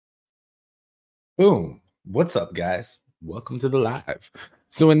Boom. What's up, guys? Welcome to the live.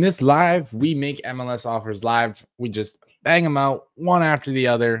 So in this live, we make MLS offers live. We just bang them out one after the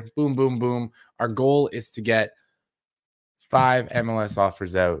other. Boom, boom, boom. Our goal is to get 5 MLS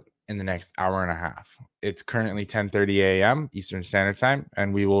offers out in the next hour and a half. It's currently 10:30 a.m. Eastern Standard Time,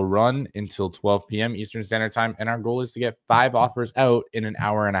 and we will run until 12 p.m. Eastern Standard Time. And our goal is to get 5 offers out in an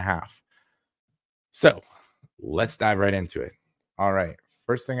hour and a half. So let's dive right into it. All right.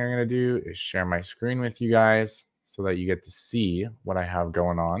 First thing I'm going to do is share my screen with you guys so that you get to see what I have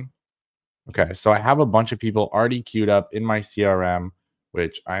going on. Okay, so I have a bunch of people already queued up in my CRM,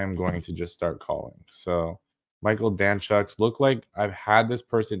 which I am going to just start calling. So Michael Danchucks, look like I've had this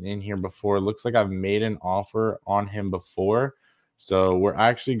person in here before. Looks like I've made an offer on him before. So we're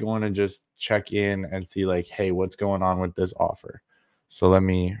actually going to just check in and see like, hey, what's going on with this offer? So let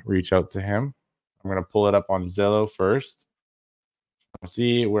me reach out to him. I'm going to pull it up on Zillow first.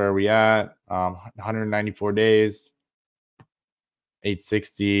 See where are we at? 194 days,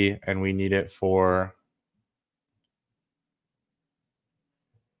 860, and we need it for.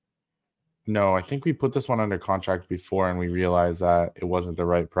 No, I think we put this one under contract before and we realized that it wasn't the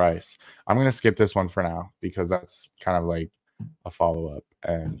right price. I'm going to skip this one for now because that's kind of like a follow-up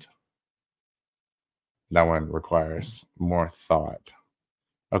and that one requires more thought.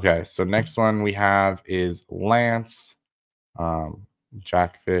 Okay, so next one we have is Lance,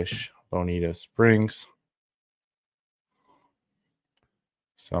 Jackfish, Bonita Springs.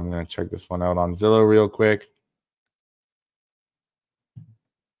 So I'm going to check this one out on Zillow real quick.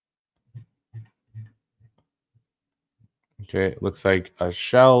 Okay, it looks like a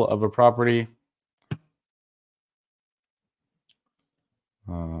shell of a property.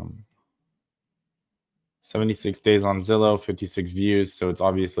 76 days on Zillow, 56 views, so it's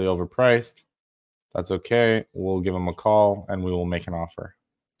obviously overpriced. That's okay. We'll give them a call and we will make an offer.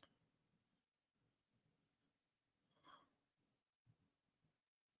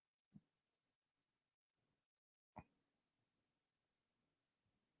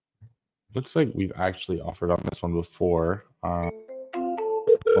 Looks like we've actually offered on this one before.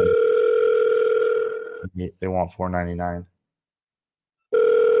 They want $499.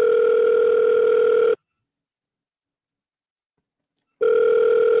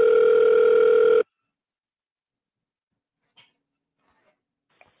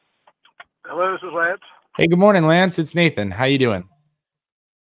 Hello, this is Lance. Hey, good morning, Lance. It's Nathan. How you doing?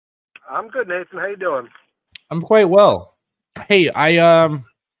 I'm good, Nathan. How you doing? I'm quite well. Hey, I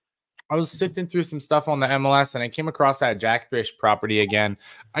was sifting through some stuff on the MLS and I came across that Jackfish property again.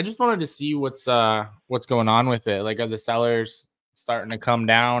 I just wanted to see what's going on with it. Like, are the sellers starting to come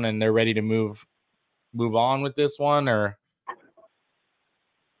down and they're ready to move on with this one, or?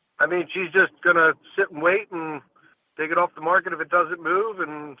 I mean, she's just gonna sit and wait and take it off the market if it doesn't move,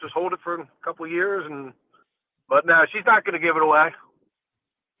 and just hold it for a couple of years. But no, she's not gonna give it away.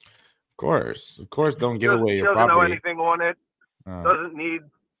 Of course, don't give away your property. She doesn't know anything on it. Doesn't need,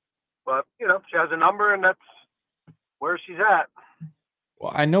 but she has a number, and that's where she's at.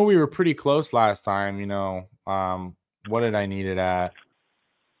 Well, I know we were pretty close last time. What did I need it at?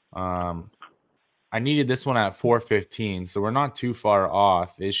 I needed this one at 415, so we're not too far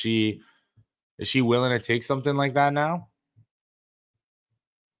off. Is she willing to take something like that now?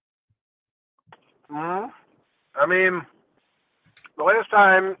 I mean, the last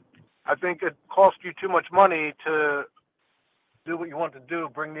time, I think it cost you too much money to do what you want to do,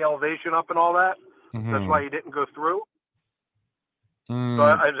 bring the elevation up and all that. That's why you didn't go through. So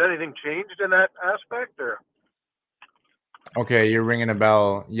has anything changed in that aspect, or? Okay, you're ringing a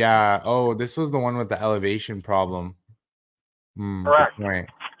bell. Yeah. Oh, this was the one with the elevation problem. Correct. Right.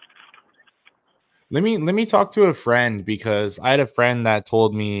 Let me talk to a friend, because I had a friend that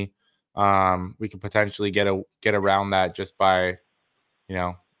told me we could potentially get around that just by,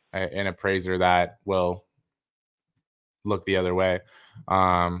 an appraiser that will look the other way.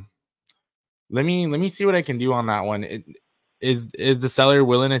 Let me see what I can do on that one. Is the seller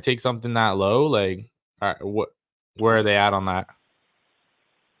willing to take something that low? Like, where are they at on that?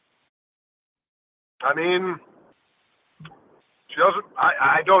 I mean, she doesn't.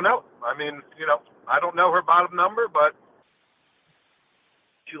 I don't know. I mean, I don't know her bottom number, but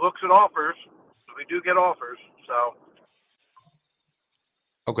she looks at offers. So we do get offers. So.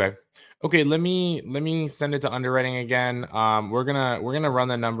 Okay. Let me send it to underwriting again. We're gonna run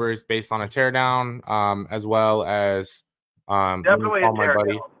the numbers based on a teardown, as well as definitely a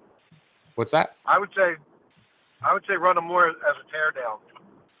teardown. What's that? I would say run them more as a teardown.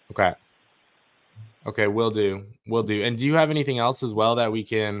 Okay, will do. And do you have anything else as well that we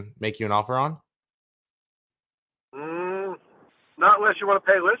can make you an offer on? Not unless you want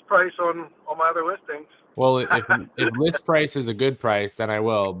to pay list price on all my other listings. Well, if list price is a good price, then I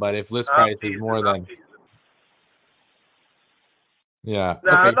will. But if list price is more than, yeah,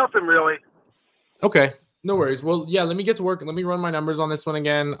 no, okay. nothing really. Okay, no worries. Well, yeah, let me get to work. Let me run my numbers on this one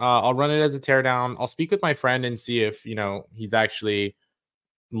again. I'll run it as a teardown. I'll speak with my friend and see if he's actually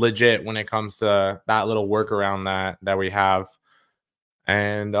legit when it comes to that little workaround that we have.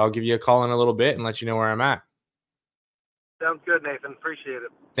 And I'll give you a call in a little bit and let you know where I'm at. Sounds good, Nathan. Appreciate it.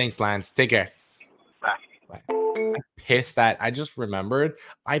 Thanks, Lance. Take care. Bye. I just remembered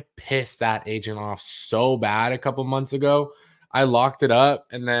I pissed that agent off so bad a couple months ago. I locked it up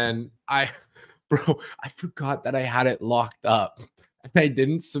and then I forgot that I had it locked up. And I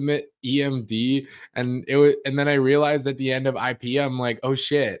didn't submit EMD, and then I realized at the end of IP, I'm like, oh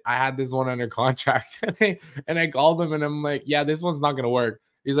shit, I had this one under contract. And I called him and I'm like, yeah, this one's not gonna work.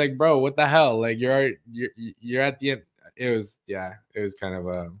 He's like, bro, what the hell? Like you're at the end. It was kind of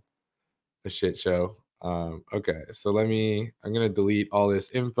a shit show. Okay, so I'm gonna delete all this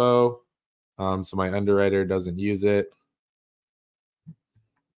info so my underwriter doesn't use it.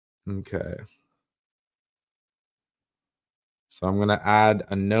 Okay. So I'm going to add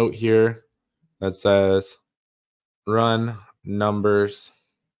a note here that says run numbers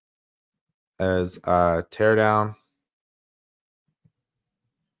as teardown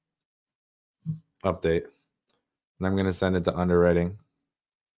update. And I'm going to send it to underwriting.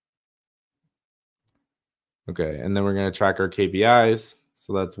 Okay, and then we're going to track our KPIs.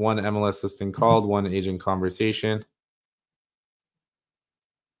 So that's one MLS listing called, one agent conversation.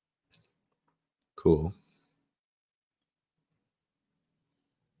 Cool.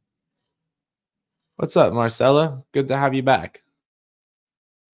 What's up, Marcella? Good to have you back.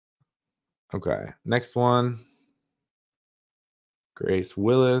 Okay, next one. Grace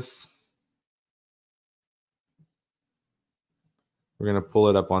Willis. We're going to pull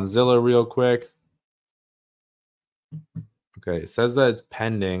it up on Zillow real quick. Okay, it says that it's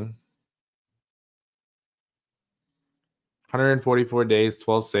pending. 144 days,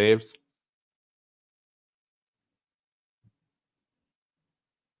 12 saves.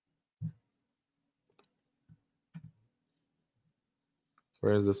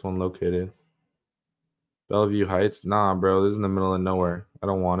 Where is this one located? Bellevue Heights? Nah, bro, this is in the middle of nowhere. I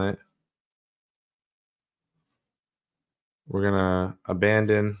don't want it. We're going to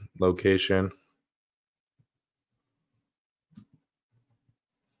abandon location.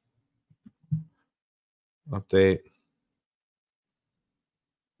 Update.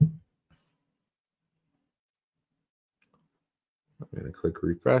 I'm going to click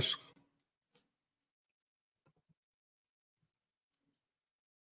refresh.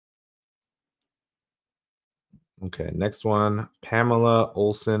 Okay, next one, Pamela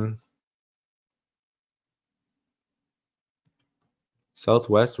Olson.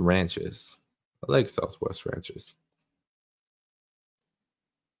 Southwest Ranches. I like Southwest Ranches.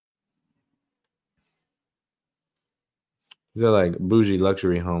 These are like bougie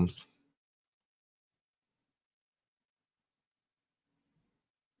luxury homes.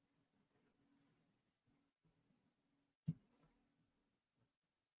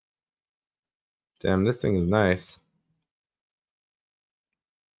 Damn, this thing is nice.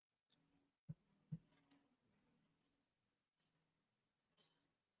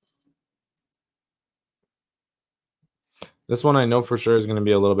 This one I know for sure is going to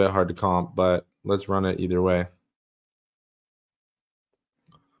be a little bit hard to comp, but let's run it either way.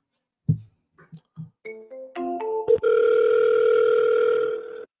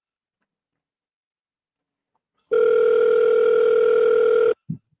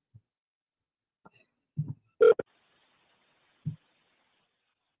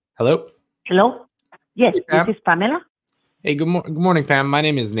 Hello? Hello? Yes, Hey, this is Pamela. Hey, good morning, Pam. My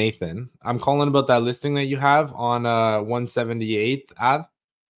name is Nathan. I'm calling about that listing that you have on 178th Ave.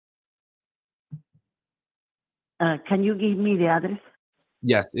 Can you give me the address?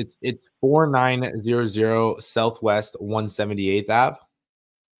 Yes, it's 4900 Southwest 178th Ave.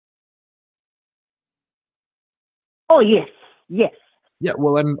 Oh, yes, yes. Yeah,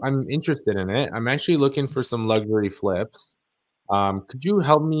 well, I'm interested in it. I'm actually looking for some luxury flips. Could you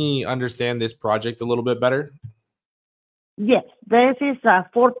help me understand this project a little bit better? Yes, this is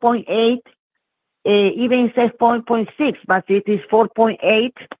 4.8, even it says 4.6, but it is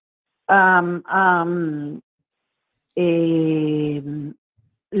 4.8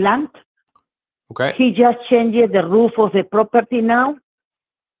 land. Okay. He just changed the roof of the property now.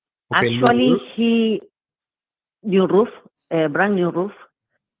 Okay, Actually, new roof, brand new roof.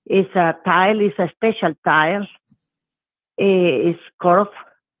 It's a tile, it's a special tile. It's curved.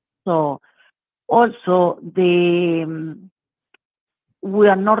 So also the we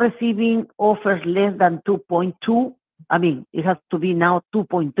are not receiving offers less than 2.2. I mean, it has to be now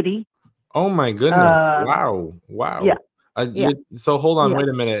 2.3. Oh my goodness! Wow! Yeah. So hold on, Yeah. wait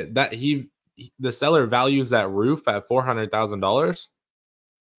a minute. That the seller values that roof at $400,000.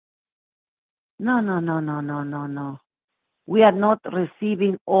 No. We are not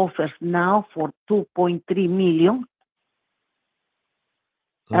receiving offers now for 2.3 million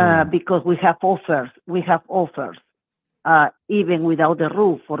because we have offers. We have offers even without the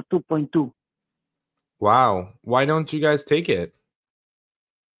roof for 2.2. Wow! Why don't you guys take it?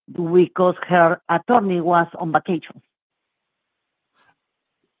 Because her attorney was on vacation.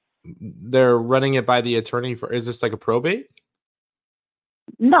 They're running it by the attorney for. Is this like a probate?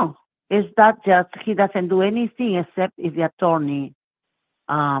 No, it's that just he doesn't do anything except if the attorney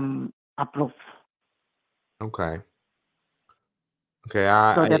approves. Okay. So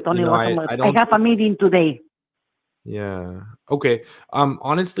the attorney I don't. I have a meeting today. Yeah. Okay.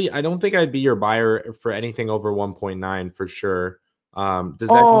 Honestly, I don't think I'd be your buyer for anything over 1.9 for sure. Does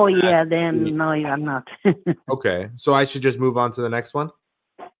that? Oh yeah, then no, you are not. Okay. So I should just move on to the next one?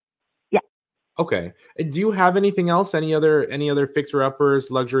 Yeah. Okay. Do you have anything else? Any other fixer uppers,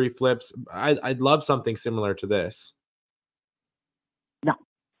 luxury flips? I'd love something similar to this.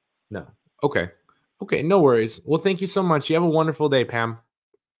 No. Okay. Okay, no worries. Well, thank you so much. You have a wonderful day, Pam.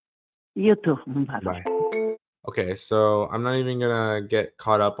 You too. Bye. Okay, so I'm not even gonna get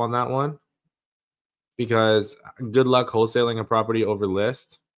caught up on that one because good luck wholesaling a property over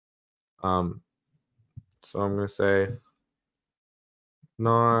list. So I'm gonna say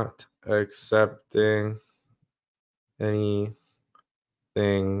not accepting anything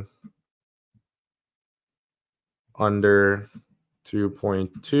under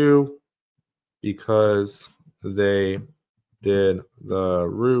 2.2 because they did the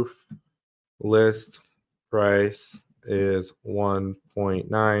roof. List price is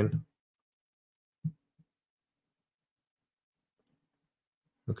 1.9.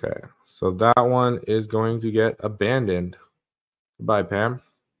 Okay, so that one is going to get abandoned. Goodbye, Pam.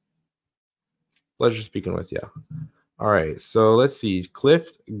 Pleasure speaking with you. All right, so let's see.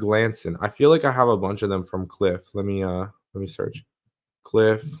 Cliff Glanson. I feel like I have a bunch of them from Cliff. Let me search.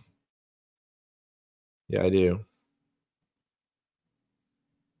 Cliff. Yeah, I do.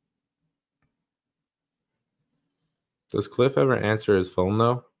 Does Cliff ever answer his phone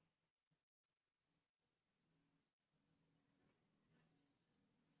though?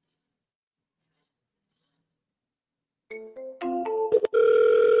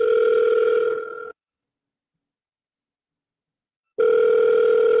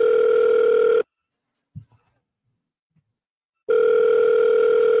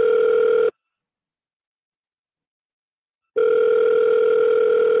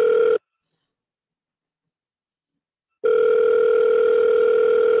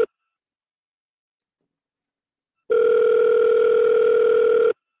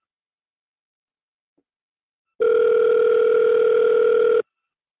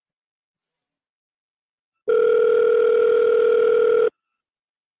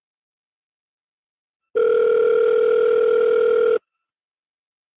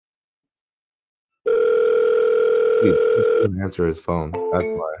 Dude, he doesn't answer his phone. That's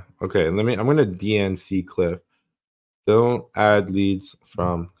why. Okay, I'm gonna DNC Cliff. Don't add leads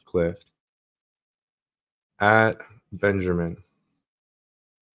from Cliff. At Benjamin.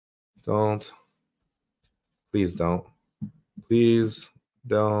 Please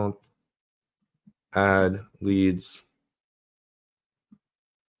don't add leads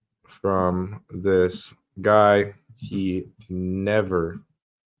from this guy. He never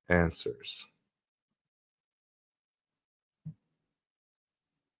answers.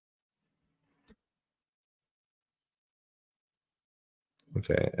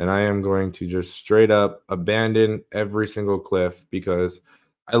 Okay, and I am going to just straight up abandon every single Cliff because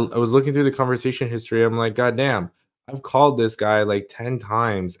I was looking through the conversation history. I'm like, God damn, I've called this guy like 10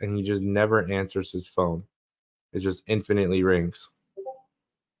 times and he just never answers his phone. It just infinitely rings.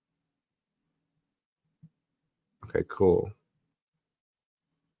 Okay, cool.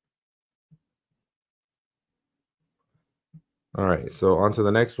 All right, so on to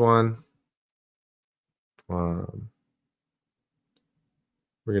the next one.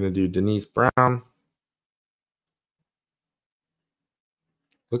 We're going to do Denise Brown.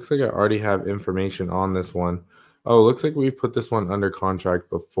 Looks like I already have information on this one. Oh, looks like we put this one under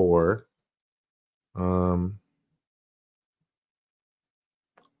contract before. I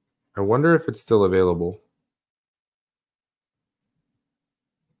wonder if it's still available.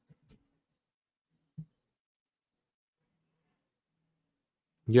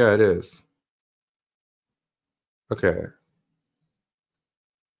 Yeah, it is. Okay.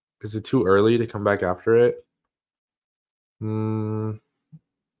 Is it too early to come back after it? I'm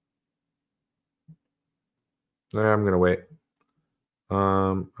gonna wait.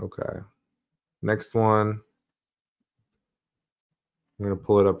 Okay. Next one. I'm gonna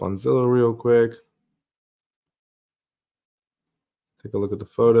pull it up on Zillow real quick. Take a look at the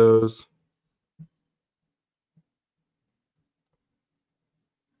photos.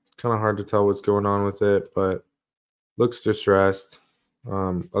 It's kind of hard to tell what's going on with it, but looks distressed.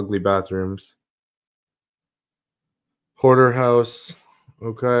 Ugly bathrooms. Hoarder house.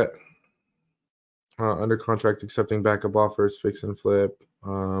 Okay. Under contract, accepting backup offers, fix and flip.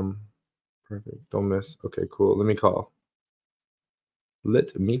 Perfect. Don't miss. Okay, cool. Let me call.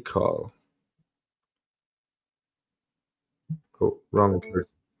 Oh, wrong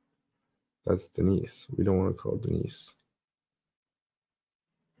person. That's Denise. We don't want to call Denise.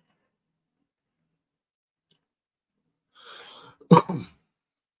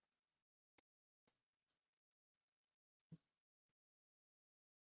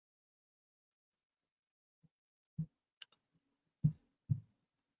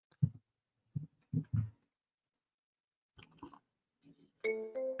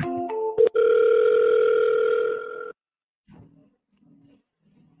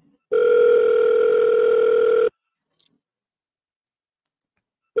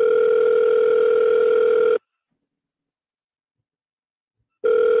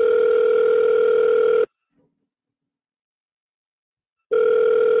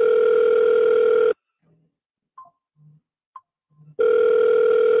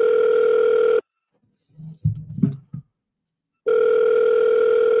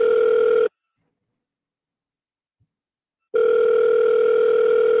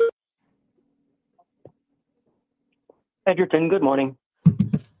 Edgerton, good morning.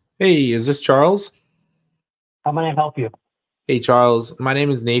 Hey, is this Charles? How may I help you? Hey, Charles. My name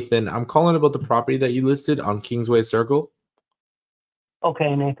is Nathan. I'm calling about the property that you listed on Kingsway Circle.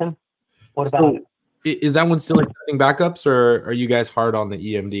 Okay, Nathan. What about it? Is that one still accepting backups, or are you guys hard on the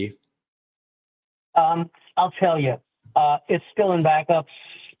EMD? I'll tell you. It's still in backups,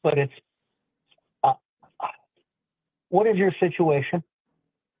 but it's... what is your situation?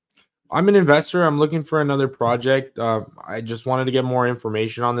 I'm an investor. I'm looking for another project. I just wanted to get more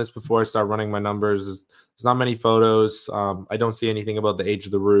information on this before I start running my numbers. There's not many photos. I don't see anything about the age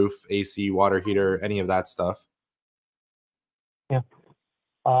of the roof, AC, water heater, any of that stuff. Yeah.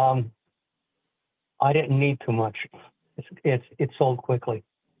 I didn't need too much. It's sold quickly.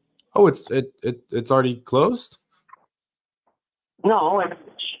 Oh, it's already closed? No, it's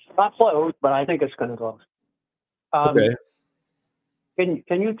not closed, but I think it's going to close. Okay.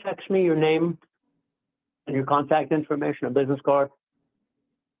 Can you text me your name and your contact information, a business card?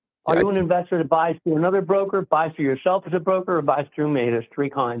 Are you an investor that buys through another broker, buys through yourself as a broker, or buys through me? There's three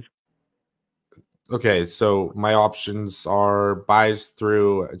kinds. Okay, so my options are buys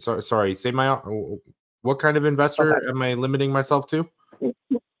through. Sorry, say what kind of investor am I limiting myself to?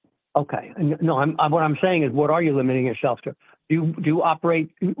 Okay, no, what I'm saying is, what are you limiting yourself to? Do you operate?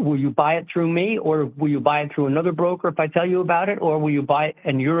 Will you buy it through me, or will you buy it through another broker if I tell you about it, or will you buy it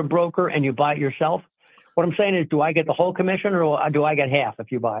and you're a broker and you buy it yourself? What I'm saying is, do I get the whole commission, or do I get half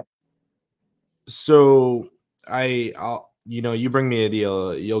if you buy it? So I'll you bring me a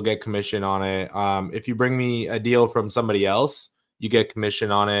deal, you'll get commission on it. If you bring me a deal from somebody else, you get commission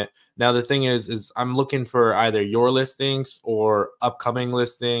on it. Now the thing is I'm looking for either your listings or upcoming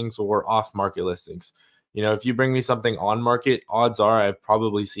listings or off market listings. If you bring me something on market, odds are I've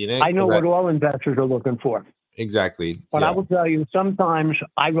probably seen it. I know what all investors are looking for. Exactly. But I will tell you, sometimes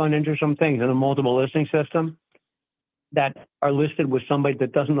I run into some things in a multiple listing system that are listed with somebody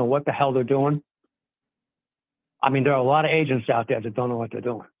that doesn't know what the hell they're doing. I mean, there are a lot of agents out there that don't know what they're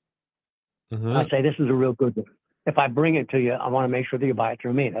doing. Mm-hmm. I say, this is a real good one. If I bring it to you, I want to make sure that you buy it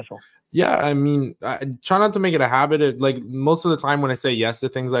through me. That's all. Yeah, I mean, I try not to make it a habit. Like most of the time when I say yes to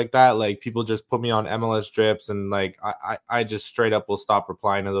things like that, like people just put me on MLS drips, and like I just straight up will stop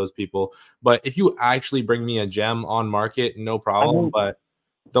replying to those people. But if you actually bring me a gem on market, no problem. But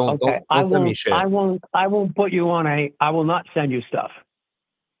don't send me shit. I won't put you on I will not send you stuff.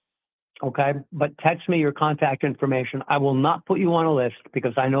 Okay, but text me your contact information. I will not put you on a list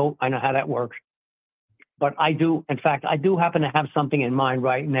because I know how that works. But I do, in fact, I do happen to have something in mind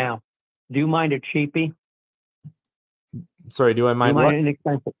right now. Do you mind a cheapie? Sorry, do I mind what?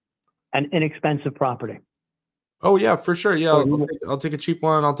 An inexpensive property. Oh yeah, for sure. Yeah, I'll take a cheap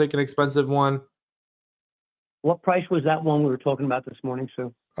one. I'll take an expensive one. What price was that one we were talking about this morning,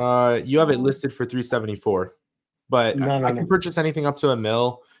 Sue? You have it listed for $374, but I can purchase anything up to $1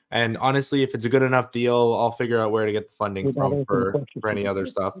 million. And honestly, if it's a good enough deal, I'll figure out where to get the funding from for any other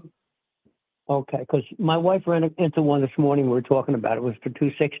stuff. Okay, because my wife ran into one this morning. We were talking about it was for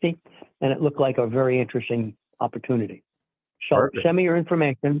 260, and it looked like a very interesting opportunity. So Perfect. Send me your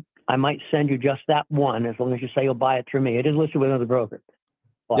information. I might send you just that one, as long as you say you'll buy it through me. It is listed with another broker.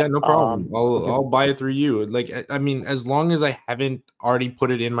 But, yeah, no problem. I'll buy it through you. Like, I mean, as long as I haven't already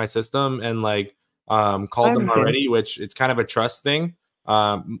put it in my system and like called them already, which it's kind of a trust thing.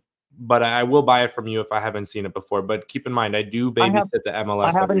 But I will buy it from you if I haven't seen it before. But keep in mind, I do babysit the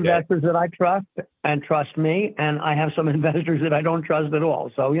MLS. I have investors that I trust and trust me, and I have some investors that I don't trust at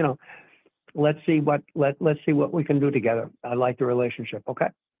all. So, you know, let's see what we can do together. I like the relationship. Okay.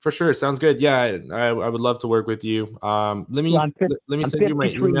 For sure, sounds good. Yeah, I would love to work with you. Let me send you my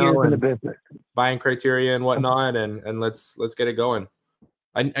email and buying criteria and whatnot, and let's get it going.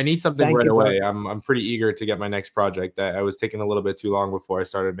 I need something right away. I'm pretty eager to get my next project. I was taking a little bit too long before I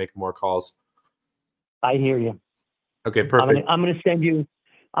started making more calls. I hear you. Okay, perfect. I'm going to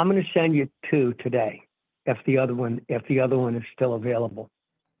send you two today. If the other one is still available,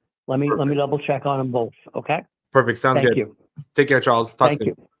 let me double check on them both. Okay. Perfect. Sounds good. Thank you. Take care, Charles. Talk soon.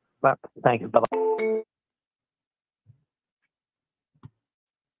 Thank you. Bye. Thank you. Bye-bye.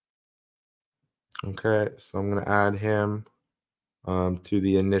 Okay, so I'm going to add him to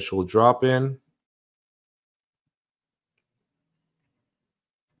the initial drop-in.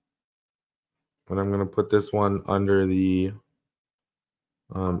 And I'm going to put this one under the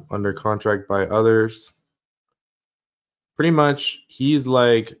under contract by others. Pretty much, he's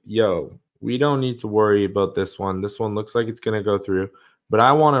like, yo, we don't need to worry about this one. This one looks like it's going to go through, but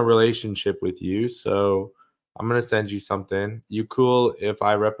I want a relationship with you. So I'm going to send you something. You cool if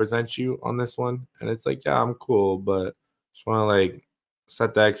I represent you on this one? And it's like, yeah, I'm cool, but just want to like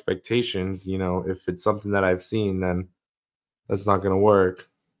set the expectations. You know, if it's something that I've seen, then that's not going to work.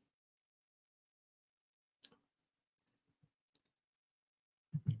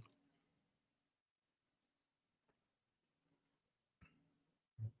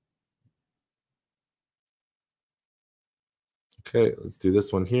 Okay, let's do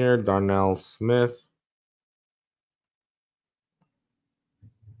this one here. Darnell Smith.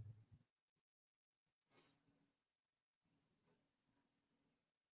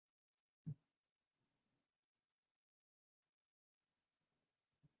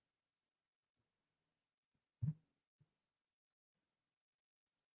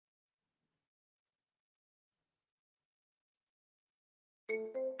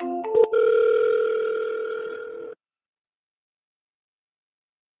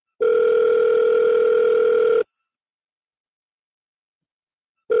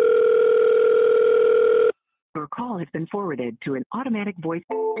 Your call has been forwarded to an automatic voice.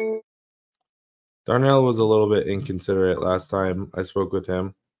 Darnell was a little bit inconsiderate last time I spoke with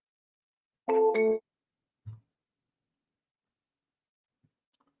him.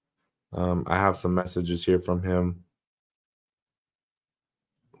 I have some messages here from him.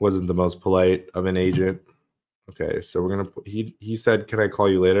 Wasn't the most polite of an agent. Okay, so we're gonna put, he said, can I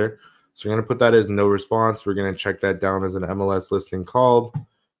call you later? So we're gonna put that as no response. We're gonna check that down as an MLS listing called.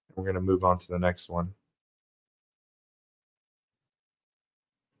 We're gonna move on to the next one.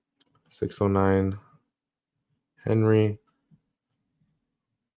 609 Henry.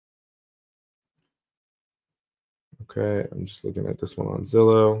 Okay, I'm just looking at this one on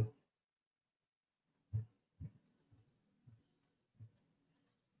Zillow.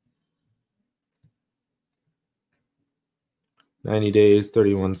 $90 days,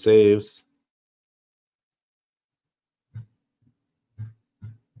 31 saves.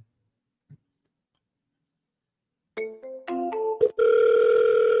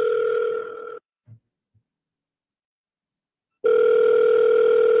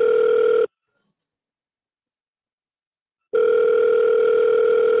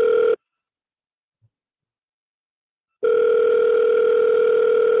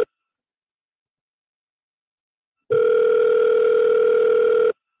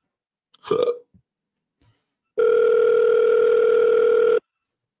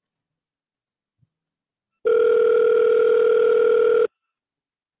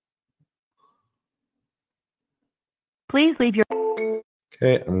 Please leave your...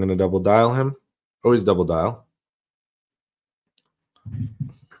 Okay, I'm going to double dial him. Always double dial.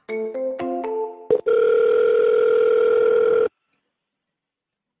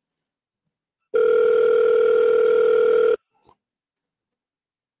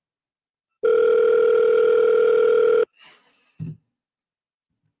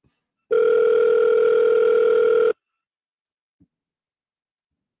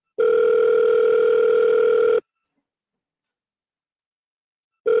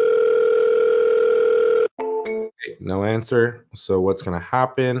 no answer. So what's going to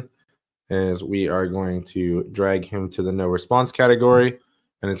happen is we are going to drag him to the no response category,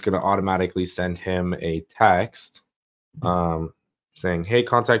 and it's going to automatically send him a text saying, hey,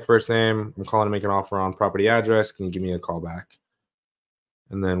 contact first name. I'm calling to make an offer on property address. Can you give me a call back?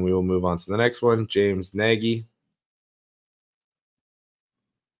 And then we will move on to the next one, James Nagy.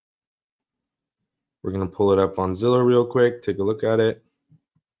 We're going to pull it up on Zillow real quick. Take a look at it.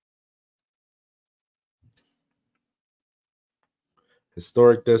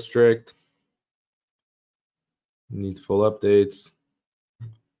 Historic district. Needs full updates.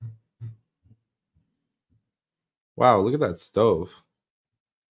 Wow, look at that stove.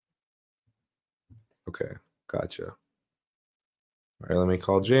 Okay, gotcha. All right, let me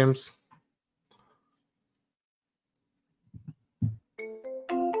call James.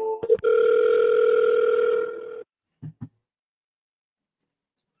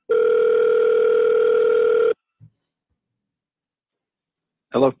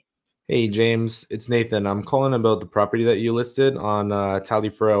 Hello. Hey, James, it's Nathan. I'm calling about the property that you listed on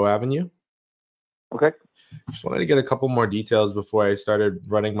Taliaferro Avenue. Okay. Just wanted to get a couple more details before I started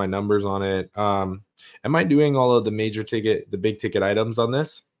running my numbers on it. Am I doing all of the big ticket items on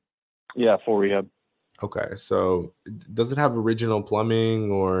this? Yeah, full rehab. Okay, so does it have original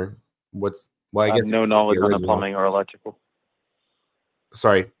plumbing or what's? Well, I have no knowledge on the plumbing or electrical.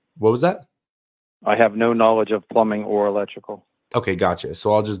 Sorry, what was that? I have no knowledge of plumbing or electrical. Okay, gotcha.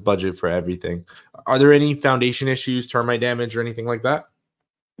 So I'll just budget for everything. Are there any foundation issues, termite damage, or anything like that?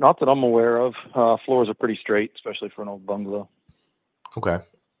 Not that I'm aware of. Floors are pretty straight, especially for an old bungalow. Okay.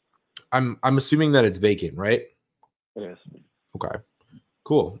 I'm assuming that it's vacant, right? It is. Okay.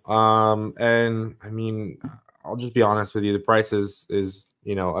 Cool. And I mean, I'll just be honest with you. The price is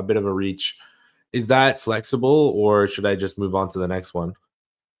a bit of a reach. Is that flexible, or should I just move on to the next one?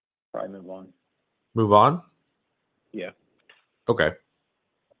 Probably move on. Move on? Yeah. Okay.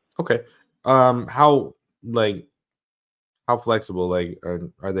 How flexible? Like,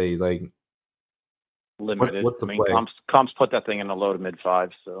 are they like Limited? What's the play? Comps put that thing in the low to mid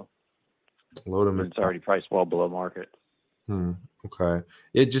fives, so low to mid. It's already priced well below market. Okay.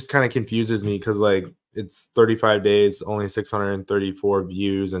 It just kind of confuses me because like it's 35 days, only 634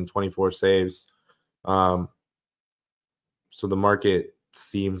 views and 24 saves. So the market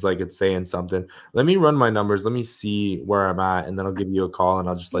seems like it's saying something. Let me run my numbers. Let me see where I'm at, and then I'll give you a call and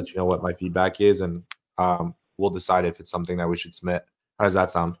I'll just let you know what my feedback is, and we'll decide if it's something that we should submit. How does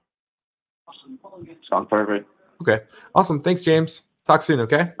that sound? Sounds perfect. Okay. Awesome. Thanks, James. Talk soon,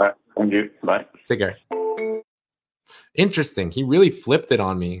 okay? All right. Thank you. Bye. Take care. Interesting. He really flipped it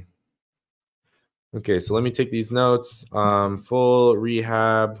on me. Okay, so let me take these notes. Full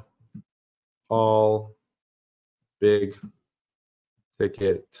rehab, all big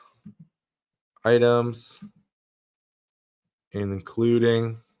ticket items,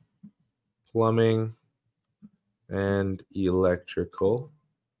 including plumbing and electrical.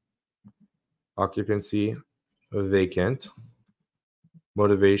 Occupancy, vacant.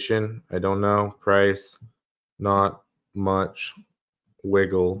 Motivation, I don't know. Price, not much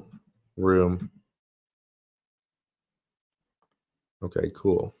wiggle room. Okay,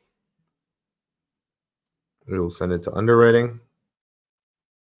 cool. We will send it to underwriting,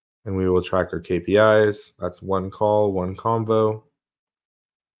 and we will track our KPIs. That's one call, one convo,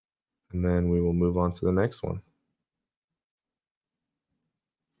 and then we will move on to the next one.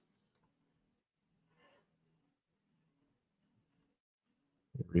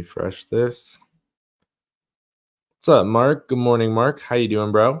 Refresh this. What's up, Mark? Good morning, Mark. How you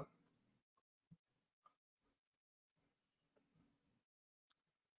doing, bro?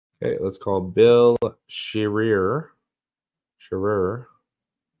 Okay, let's call Bill Shearer. All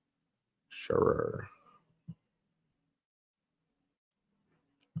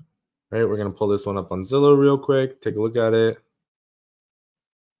right, we're going to pull this one up on Zillow real quick. Take a look at it.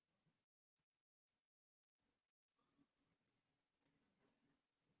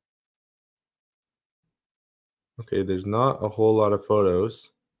 Okay, there's not a whole lot of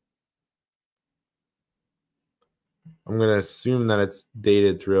photos. I'm going to assume that it's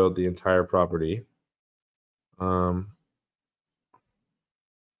dated throughout the entire property.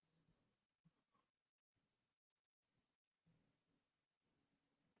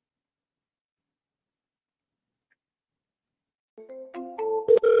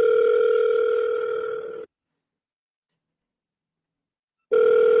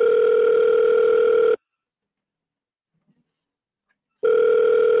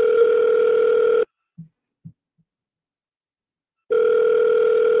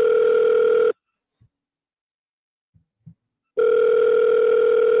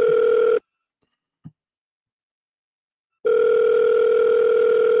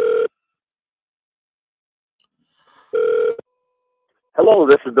 Hello,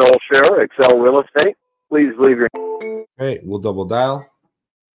 this is Bill Scherer, Excel Real Estate. Please leave your... Okay, we'll double dial.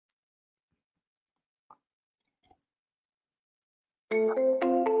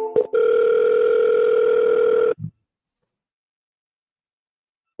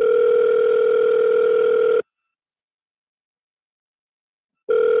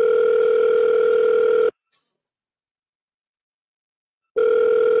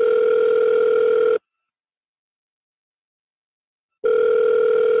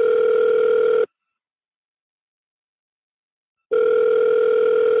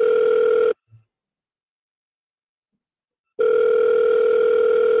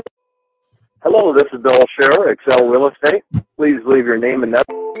 Hello, this is Bill Scherer, Excel Real Estate. Please leave your name and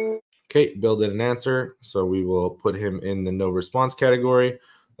number. Okay, Bill didn't answer, so we will put him in the no response category.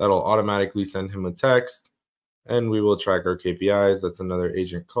 That'll automatically send him a text, and we will track our KPIs. That's another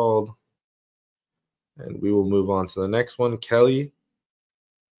agent called. And we will move on to the next one, Kelly.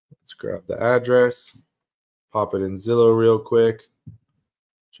 Let's grab the address, pop it in Zillow real quick,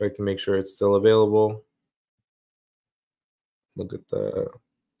 check to make sure it's still available. Look at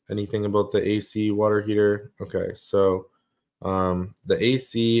anything about the AC water heater. Okay, so the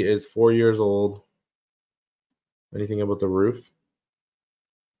AC is 4 years old. Anything about the roof?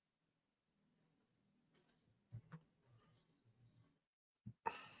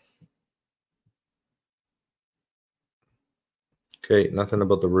 Okay, nothing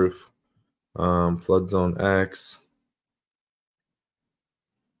about the roof. Flood zone X.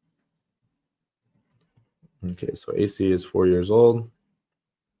 Okay, so AC is 4 years old.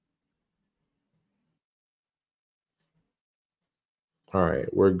 All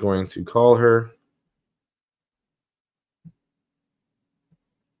right, we're going to call her.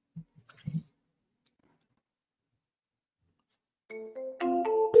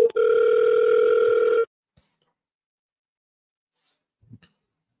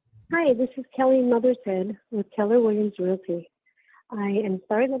 Hi, this is Kelly Mothershead with Keller Williams Realty. I am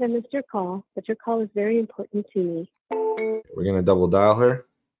sorry that I missed your call, but your call is very important to me. We're going to double dial her.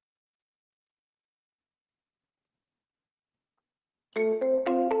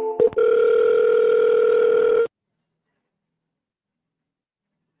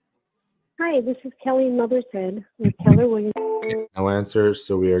 Hi, this is Kelly Mothershead with Keller Williams. No answer,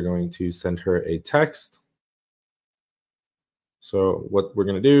 so we are going to send her a text. So what we're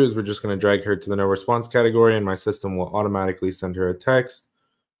going to do is we're just going to drag her to the no response category, and my system will automatically send her a text.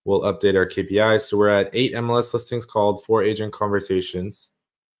 We'll update our KPIs. So we're at 8 MLS listings called, 4 agent conversations.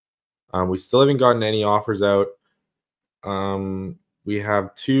 We still haven't gotten any offers out. We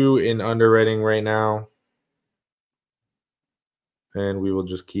have 2 in underwriting right now, and we will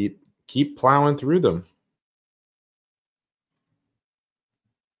just keep plowing through them.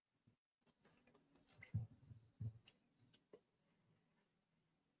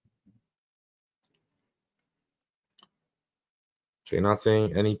 Okay, not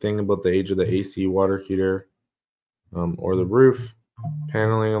saying anything about the age of the AC water heater or the roof.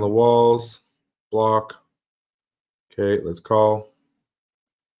 Paneling on the walls, block. Okay, let's call.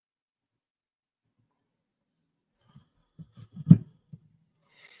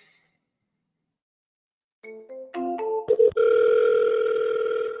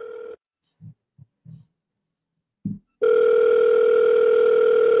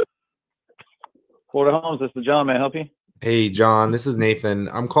 Florida Homes, this is John. May I help you? Hey, John, this is Nathan.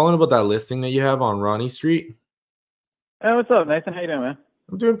 I'm calling about that listing that you have on Ronnie Street. Hey, what's up, Nathan? How you doing, man?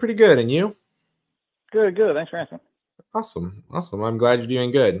 I'm doing pretty good, and you? Good, good. Thanks for asking. Awesome. I'm glad you're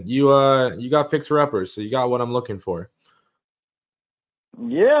doing good. You got fixer-uppers, so you got what I'm looking for.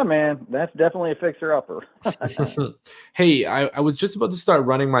 Yeah, man, that's definitely a fixer-upper. Hey, I was just about to start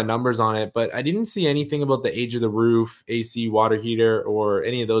running my numbers on it, but I didn't see anything about the age of the roof, AC, water heater, or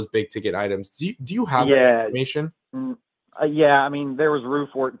any of those big ticket items. Do you have that information? Yeah, I mean, there was roof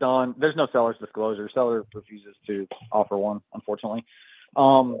work done. There's no seller's disclosure. Seller refuses to offer one, unfortunately.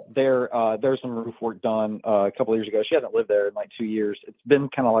 There's some roof work done a couple of years ago. She hasn't lived there in like 2 years. It's been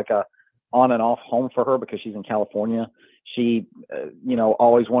kind of like a on and off home for her because she's in California. She,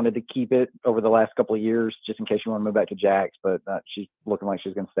 always wanted to keep it over the last couple of years just in case she wanted to move back to Jax, but she's looking like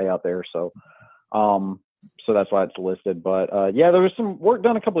she's going to stay out there. So that's why it's listed. But yeah, there was some work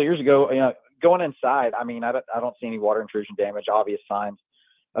done a couple of years ago. Going inside, I mean, I don't see any water intrusion damage, obvious signs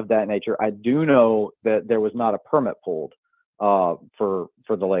of that nature. I do know that there was not a permit pulled for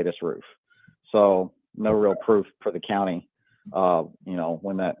the latest roof. So no real proof for the county,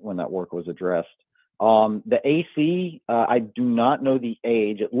 when that work was addressed. The AC, I do not know the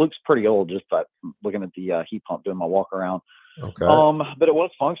age. It looks pretty old just by looking at the heat pump doing my walk around. Okay. But it was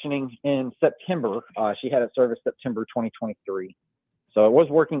functioning in September. She had it serviced September 2023. So it was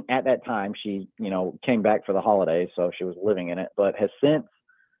working at that time. She, came back for the holidays, so she was living in it, but has since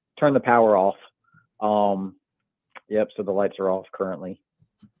turned the power off. Yep. So the lights are off currently.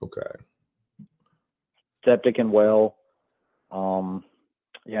 Okay. Septic and well.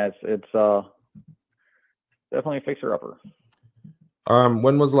 Yeah, it's definitely a fixer upper.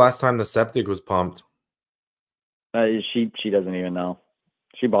 When was the last time the septic was pumped? She doesn't even know.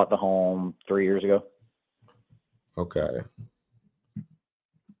 She bought the home 3 years ago. Okay.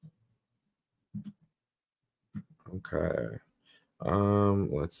 Okay.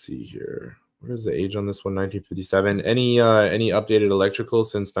 Let's see here. What is the age on this one? 1957. Any updated electrical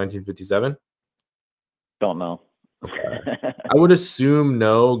since 1957? Don't know. Okay. I would assume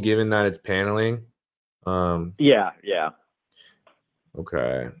no, given that it's paneling. Yeah.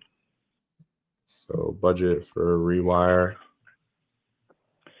 Okay. So budget for a rewire.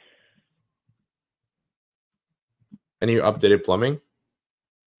 Any updated plumbing?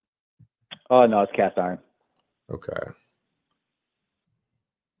 Oh, no, it's cast iron. Okay.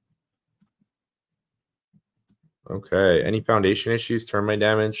 Okay. Any foundation issues, termite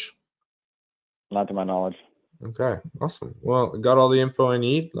damage? Not to my knowledge. Okay. Awesome. Well, got all the info I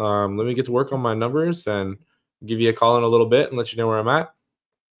need. Let me get to work on my numbers and give you a call in a little bit and let you know where I'm at.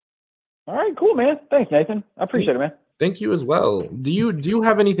 All right, cool, man. Thanks, Nathan. I appreciate it, man. Thank you as well. Do you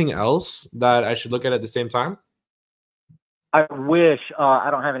have anything else that I should look at the same time? I wish.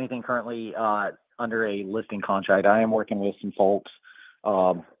 I don't have anything currently under a listing contract. I am working with some folks,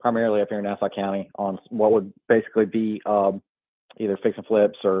 primarily up here in Nassau County, on what would basically be either fix and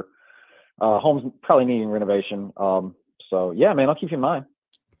flips or homes probably needing renovation. So yeah, man, I'll keep you in mind.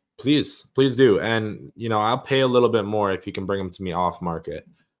 Please do. And I'll pay a little bit more if you can bring them to me off market.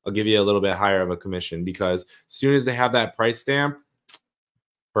 I'll give you a little bit higher of a commission, because as soon as they have that price stamp,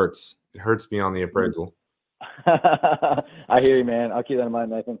 it hurts me on the appraisal. I hear you, man. I'll keep that in mind,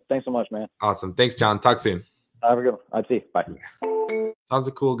 Nathan. Thanks so much, man. Awesome. Thanks, John. Talk soon. Have a good one. I'd see you. Bye. John's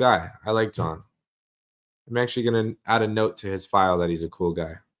a cool guy. I like John. I'm actually going to add a note to his file that he's a cool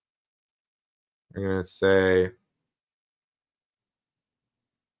guy. I'm going to say,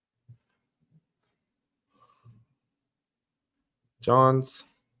 John's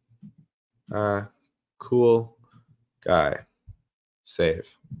cool guy.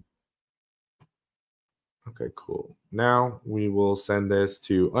 Save. Okay, cool. Now we will send this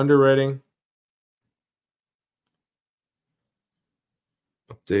to underwriting.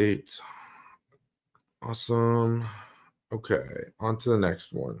 Update. Awesome. Okay, on to the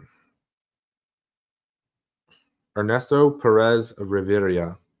next one. Ernesto Perez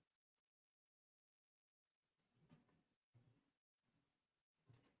Rivera.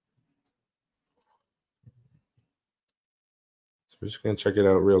 So we're just going to check it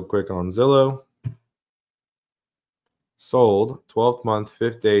out real quick on Zillow. Sold 12th month,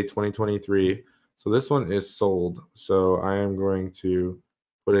 5th day, 2023. So this one is sold. So I am going to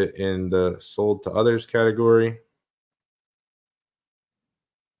put it in the sold to others category.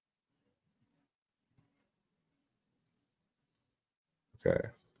 Okay.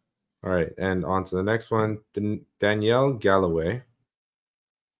 All right. And on to the next one. Danielle Galloway.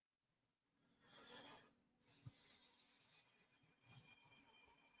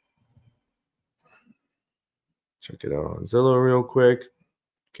 Check it out on Zillow real quick.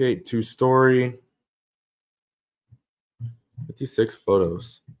 Okay, 2-story. 56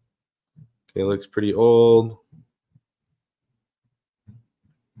 photos. Okay, looks pretty old.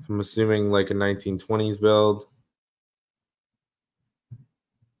 I'm assuming like a 1920s build.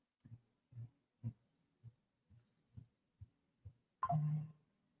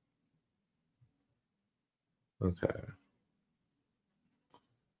 Okay.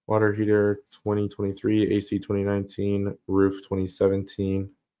 Water heater 2023, AC 2019, roof 2017.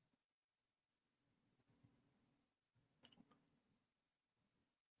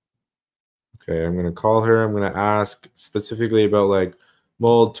 Okay, I'm going to call her. I'm going to ask specifically about like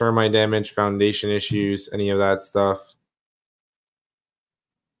mold, termite damage, foundation issues, any of that stuff.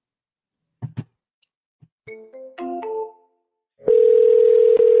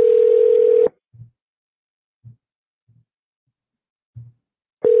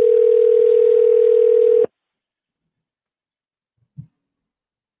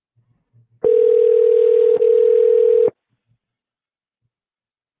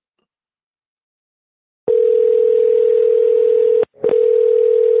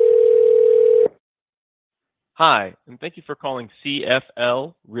 Hi, and thank you for calling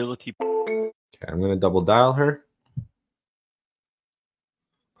CFL Realty. Okay, I'm going to double dial her.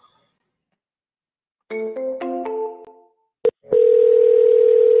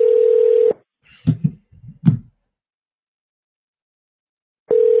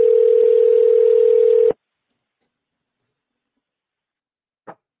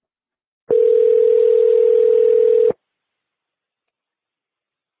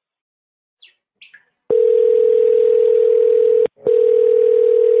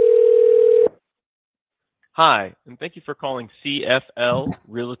 Hi, and thank you for calling CFL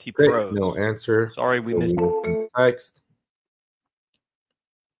Realty Great. Pros. No answer. Sorry we missed you. Text.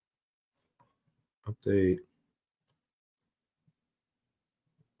 Update.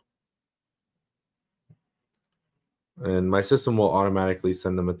 And my system will automatically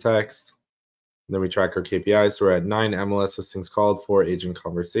send them a text. And then we track our KPIs. So we're at 9 MLS listings called, 4 agent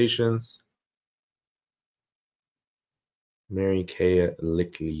conversations. Mary Kay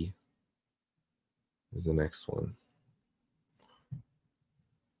Lickley is the next one.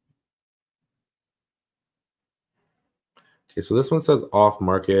 Okay, so this one says off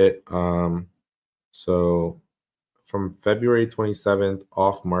market. So from February 27th,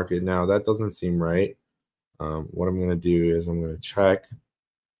 off market. Now that doesn't seem right. What I'm going to do is I'm going to check.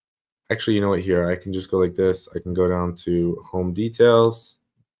 Actually, you know what? Here, I can just go like this. I can go down to home details,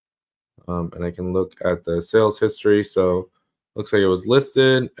 and I can look at the sales history. So looks like it was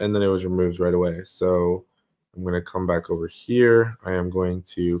listed, and then it was removed right away. So I'm going to come back over here. I am going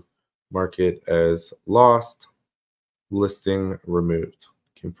to mark it as lost, listing removed,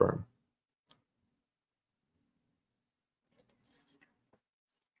 confirm.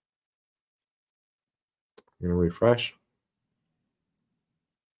 I'm going to refresh.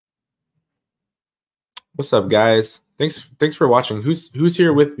 What's up, guys? Thanks for watching. Who's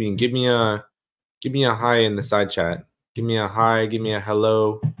here with me? Give me a hi in the side chat. Give me a hi. Give me a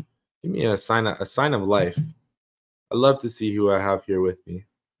hello. Give me a sign of life. I love to see who I have here with me.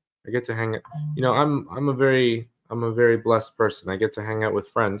 I get to hang out. You know, I'm a very blessed person. I get to hang out with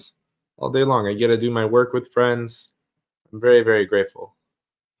friends all day long. I get to do my work with friends. I'm very, very grateful.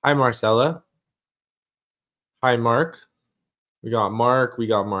 Hi, Marcella. Hi, Mark. We got Mark. We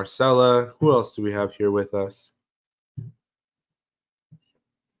got Marcella. Who else do we have here with us?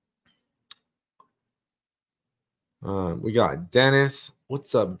 We got Dennis.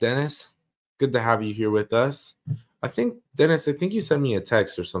 What's up, Dennis? Good to have you here with us. I think, Dennis, you sent me a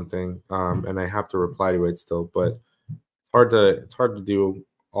text or something, and I have to reply to it still, but it's hard to do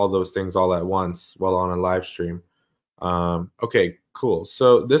all those things all at once while on a live stream. Okay, cool.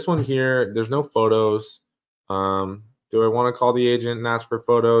 So this one here, there's no photos. Do I want to call the agent and ask for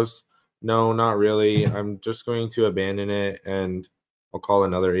photos? No, not really. I'm just going to abandon it, and I'll call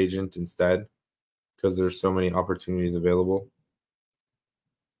another agent instead because there's so many opportunities available.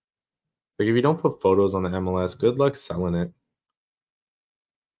 Like if you don't put photos on the MLS, good luck selling it.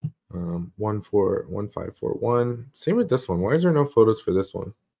 1541. Same with this one. Why is there no photos for this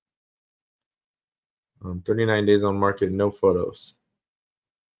one? 39 days on market, no photos.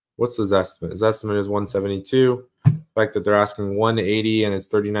 What's his estimate? His estimate is 172. The fact that they're asking 180 and it's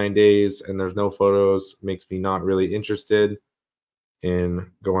 39 days and there's no photos makes me not really interested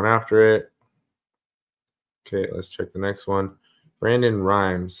in going after it. Okay, let's check the next one. Brandon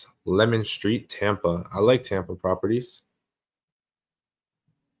Rhymes, Lemon Street, Tampa. I like Tampa properties.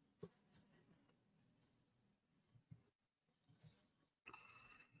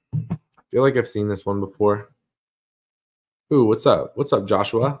 I feel like I've seen this one before. Ooh, what's up? What's up,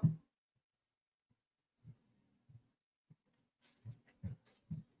 Joshua?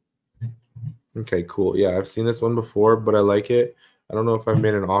 Okay, cool. Yeah, I've seen this one before, but I like it. I don't know if I've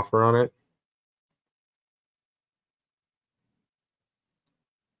made an offer on it.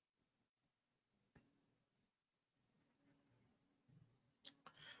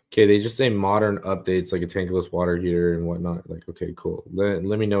 Okay, they just say modern updates like a tankless water heater and whatnot. Like, okay, cool. Let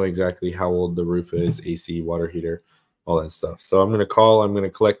me know exactly how old the roof is, AC, water heater, all that stuff. So I'm going to call. I'm going to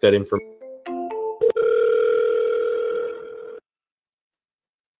collect that information.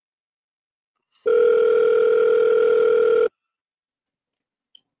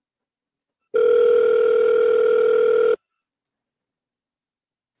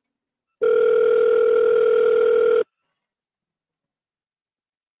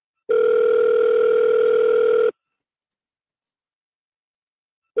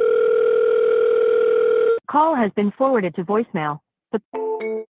 Call has been forwarded to voicemail.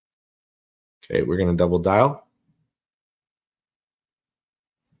 Okay, we're going to double dial.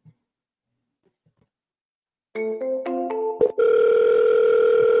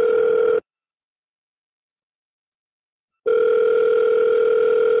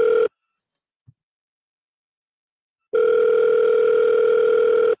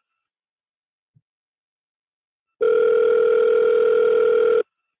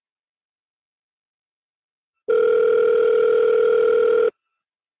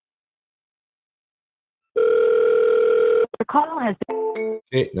 The call has been...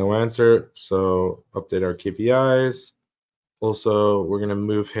 Okay, no answer. So update our KPIs. Also, we're going to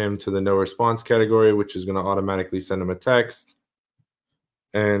move him to the no response category, which is going to automatically send him a text.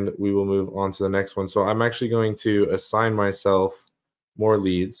 and we will move on to the next one. So I'm actually going to assign myself more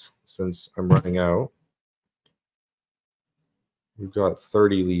leads since I'm running out. We've got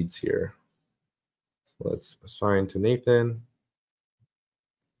 30 leads here. So let's assign to Nathan.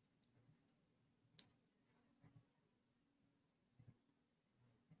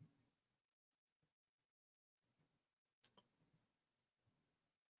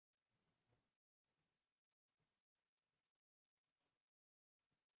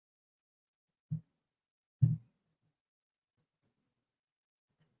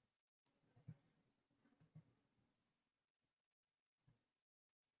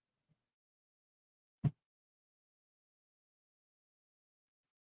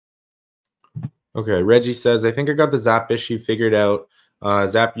 Okay, Reggie says, I think I got the Zap issue figured out.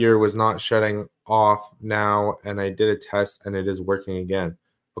 Zapier was not shutting off now, and I did a test, and it is working again.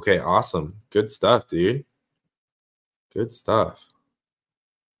 Okay, awesome. Good stuff, dude. Good stuff.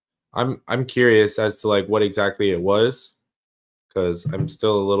 I'm curious as to like what exactly it was, because I'm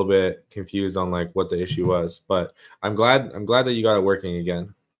still a little bit confused on like what the issue was. But I'm glad that you got it working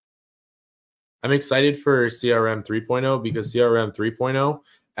again. I'm excited for CRM 3.0 because CRM 3.0,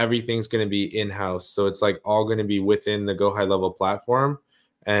 everything's going to be in-house. So it's like all going to be within the Go High Level platform,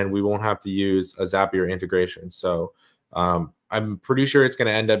 and we won't have to use a Zapier integration. So I'm pretty sure it's going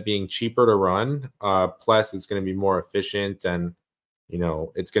to end up being cheaper to run. Plus, it's going to be more efficient, and you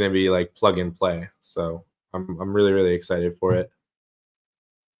know, it's going to be like plug and play. So I'm really, really excited for it.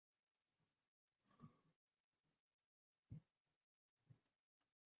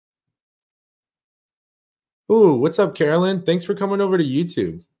 Ooh, what's up, Carolyn? Thanks for coming over to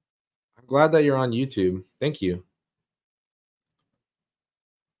YouTube. I'm glad that you're on YouTube. Thank you.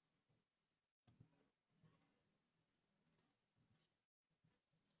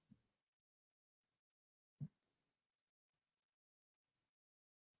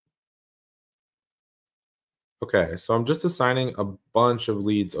 Okay, so I'm just assigning a bunch of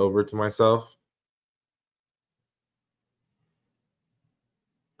leads over to myself.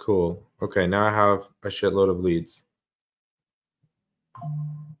 Cool. Okay, now I have a shitload of leads.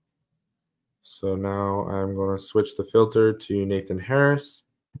 So now I'm going to switch the filter to Nathan Harris.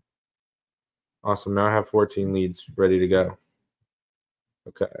 Awesome. Now I have 14 leads ready to go.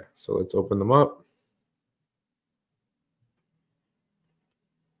 Okay, so let's open them up.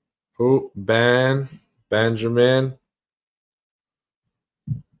 Oh, Benjamin.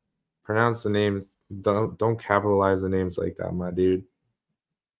 Pronounce the names. Don't capitalize the names like that, my dude.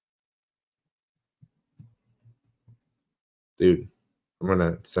 Dude, I'm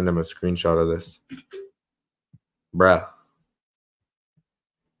gonna send him a screenshot of this. Bruh.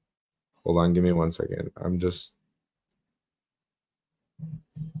 Hold on, give me 1 second. I'm just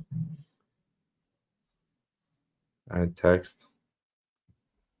add text.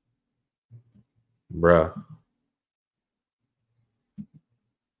 Bruh.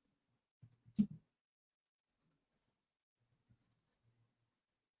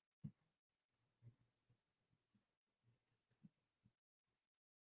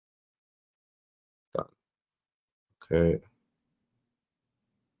 Done. Okay.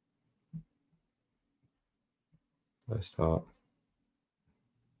 Desktop.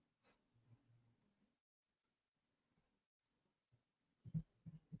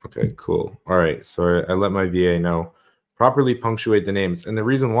 Okay, cool. All right. So I let my VA know. Properly punctuate the names. And the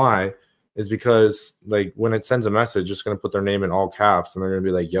reason why is because like when it sends a message, it's going to put their name in all caps and they're going to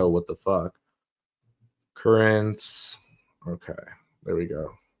be like, yo, what the fuck? Currents. Okay, there we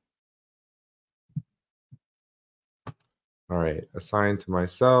go. All right, assign to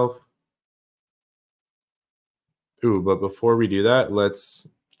myself. Ooh, but before we do that, let's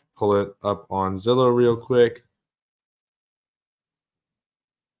pull it up on Zillow real quick.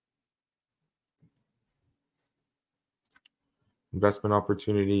 Investment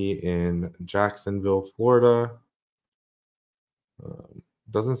opportunity in Jacksonville, Florida.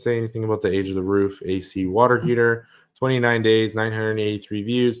 Doesn't say anything about the age of the roof. AC water heater, 29 days, 983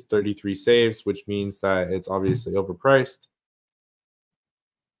 views, 33 saves, which means that it's obviously overpriced.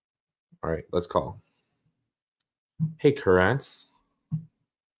 All right, let's call. Hey, Currents.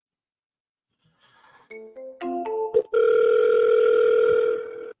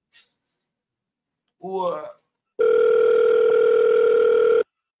 What?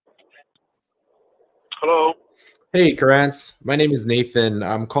 Hello. Hey, Currents. My name is Nathan.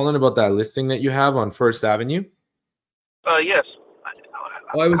 I'm calling about that listing that you have on First Avenue. Yes.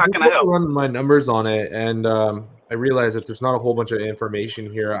 Well, I was How can I help? running my numbers on it, and I realized that there's not a whole bunch of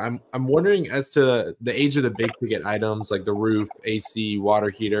information here. I'm wondering as to the age of the big ticket items like the roof, AC, water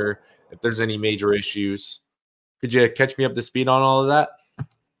heater, if there's any major issues. Could you catch me up to speed on all of that?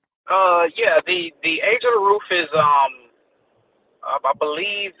 Yeah, the age of the roof is I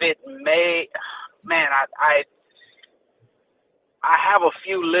believe it may. Man, I have a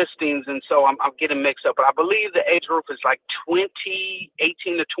few listings, and so I'm getting mixed up. But I believe the age roof is like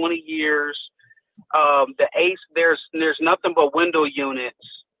 18 to 20 years. The ace, there's nothing but window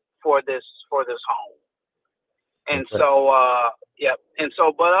units for this home, and Okay. so yeah, and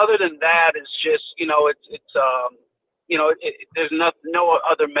so but other than that, it's just there's no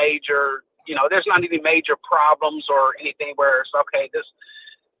other major, there's not any major problems or anything where it's okay. This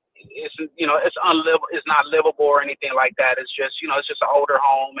it's it's not livable or anything like that. It's just it's just an older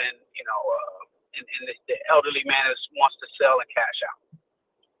home, and and the elderly man wants to sell and cash out.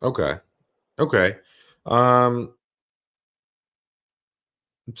 Okay. Okay.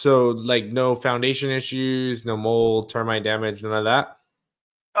 So like no foundation issues, no mold, termite damage, none of that?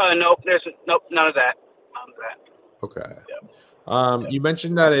 Nope, none of that. Okay. Yeah. You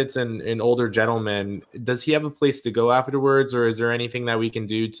mentioned that it's an older gentleman. Does he have a place to go afterwards, or is there anything that we can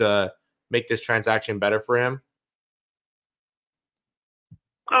do to make this transaction better for him?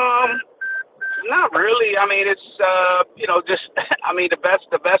 Not really. I mean, it's just I mean, the best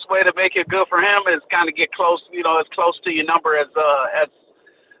way to make it good for him is kind of get close, as close to your number as if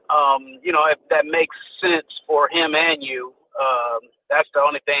that makes sense for him and you. That's the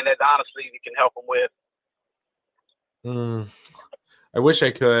only thing that honestly you can help him with. I wish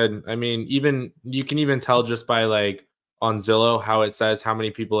I could. I mean, you can even tell just by like on Zillow how it says how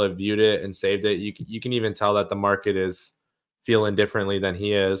many people have viewed it and saved it. You can even tell that the market is feeling differently than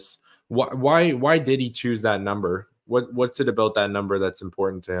he is. Why did he choose that number? What's it about that number that's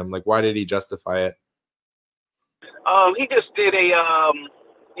important to him? Like, why did he justify it? He just did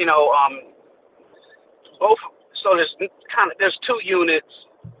both. So there's two units,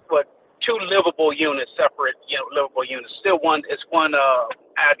 but two livable units, separate, livable units. Still it's one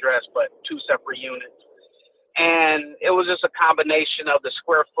address, but two separate units. And it was just a combination of the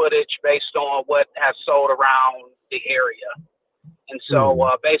square footage based on what has sold around the area. And so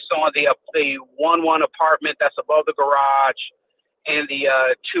based on the 1-1 apartment that's above the garage and the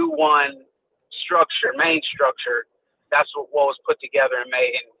 2-1 structure, main structure, that's what was put together and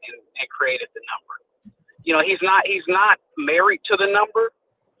made and created the number. He's not married to the number,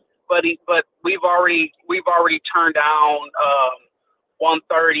 but we've already turned down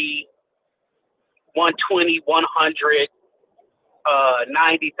 130, 120, 100,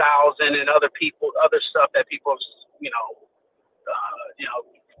 90,000, and other stuff that people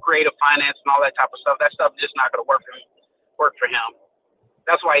creative finance and all that type of stuff. That stuff is just not going to work for him.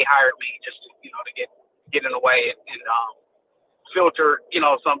 That's why he hired me, just to get in the way and filter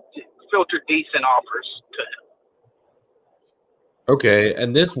decent offers to him. Okay,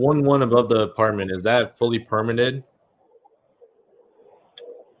 and this 1-1 above the apartment, is that fully permitted?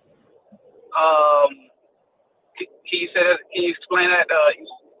 Can you explain that? You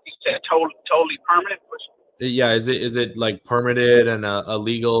said totally permanent? Yeah, is it like permitted and a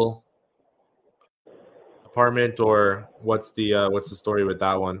legal apartment, or what's the story with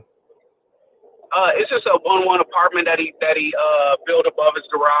that one? It's just a 1-1 apartment that he built above his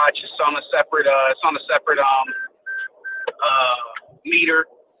garage. It's on a separate meter,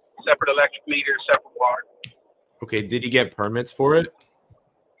 separate electric meter, separate water. Okay, did he get permits for it?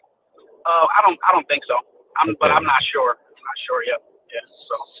 I don't think so. But I'm not sure. I'm not sure yet. Yeah.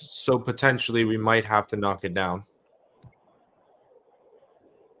 So potentially we might have to knock it down.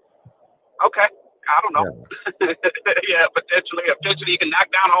 Okay. I don't know. Yeah, potentially you can knock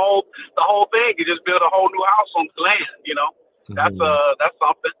down the whole thing. You just build a whole new house on the land. That's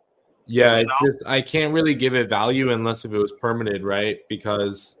something. Yeah, it's just I can't really give it value unless if it was permitted, right?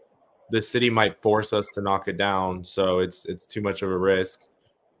 Because the city might force us to knock it down, so it's too much of a risk.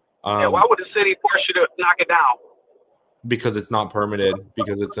 Why would the city force you to knock it down? Because it's not permitted,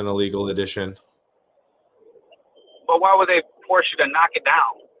 because it's an illegal addition. But why would they force you to knock it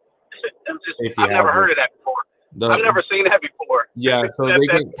down? I've never heard of that before. I've never seen that before. Yeah, so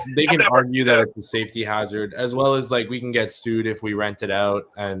they can argue that it's a safety hazard, as well as like we can get sued if we rent it out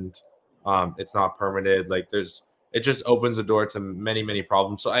and it's not permitted. Like it just opens the door to many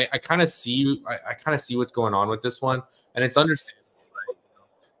problems. So I kind of see what's going on with this one, and it's understandable.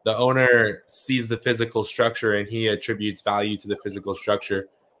 The owner sees the physical structure and he attributes value to the physical structure.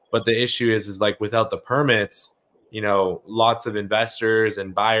 But the issue is like without the permits, lots of investors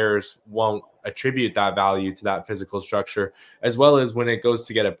and buyers won't attribute that value to that physical structure, as well as when it goes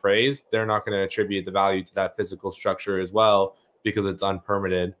to get appraised, they're not going to attribute the value to that physical structure as well because it's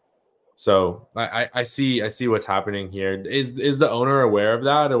unpermitted. So I see what's happening here. Is the owner aware of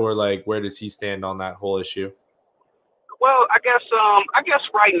that, or like where does he stand on that whole issue? Well, I guess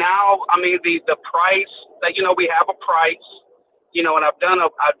right now, I mean, the price that, we have a price, and I've done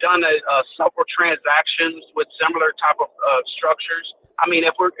several transactions with similar type of structures. I mean,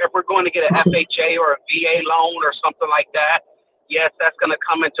 if we're going to get an FHA or a VA loan or something like that, yes, that's going to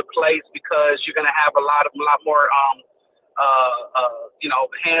come into place because you're going to have a lot more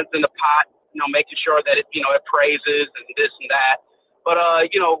hands in the pot, making sure that it praises and this and that. But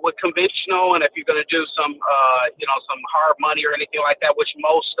with conventional, and if you're going to do some some hard money or anything like that, which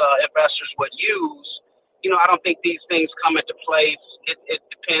most investors would use, I don't think these things come into place. It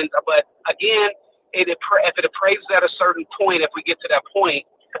depends, but again, if it appraises at a certain point, if we get to that point,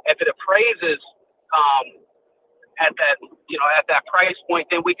 if it appraises at that price point,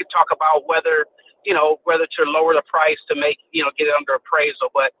 then we could talk about whether to lower the price to make get it under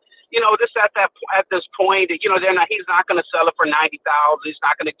appraisal. But just at this point, he's not going to sell it for $90,000. He's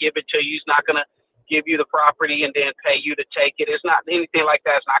not going to give it to you. He's not going to give you the property and then pay you to take it. It's not anything like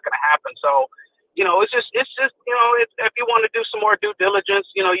that. It's not going to happen. So, it's just if you want to do some more due diligence,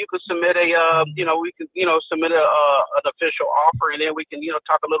 you could submit we can submit an official offer, and then we can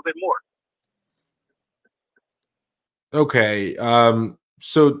talk a little bit more. Okay.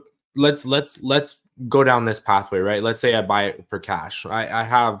 So let's go down this pathway, right? Let's say I buy it for cash. I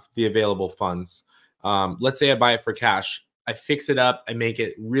have the available funds. Let's say I buy it for cash. I fix it up. I make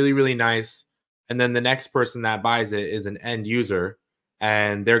it really, really nice. And then the next person that buys it is an end user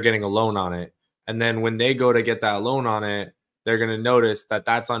and they're getting a loan on it. And then when they go to get that loan on it, they're going to notice that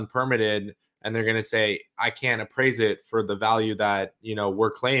that's unpermitted. And they're going to say, I can't appraise it for the value that,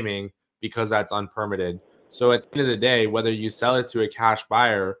 we're claiming because that's unpermitted. So at the end of the day, whether you sell it to a cash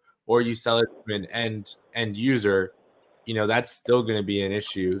buyer or you sell it to an end user, that's still going to be an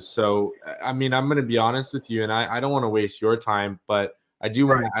issue. So, I mean, I'm going to be honest with you, and I don't want to waste your time, but I do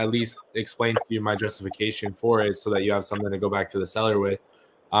want to at least explain to you my justification for it so that you have something to go back to the seller with.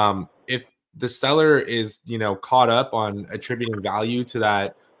 If the seller is, caught up on attributing value to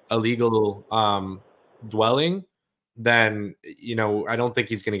that illegal dwelling, then, I don't think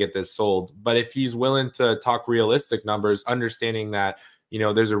he's going to get this sold. But if he's willing to talk realistic numbers, understanding that,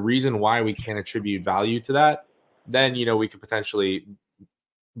 there's a reason why we can't attribute value to that, then, we could potentially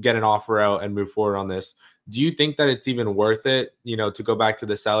get an offer out and move forward on this. Do you think that it's even worth it, to go back to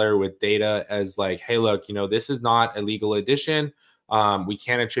the seller with data as like, hey, look, this is not a legal addition. We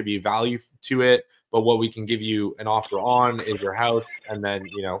can't attribute value to it, but what we can give you an offer on is your house. And then,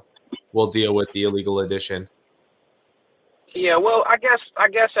 we'll deal with the illegal addition. Yeah, well, I guess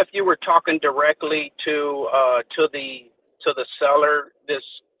if you were talking directly to the seller, this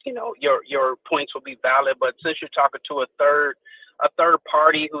your points will be valid. But since you're talking to a third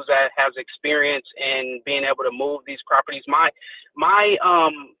party has experience in being able to move these properties, my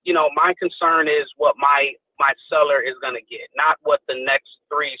concern is what my seller is going to get, not what the next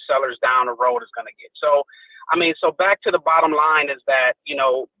three sellers down the road is going to get. So, I mean, so back to the bottom line is that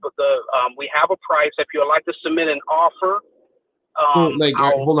we have a price. If you would like to submit an offer. So,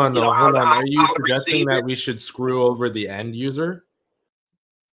 hold on. Are you suggesting that we should screw over the end user?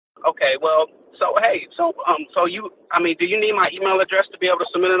 Okay, well, so hey, so do you need my email address to be able to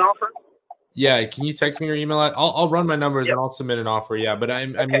submit an offer? Yeah, can you text me your email? I'll run my numbers and I'll submit an offer. Yeah, but I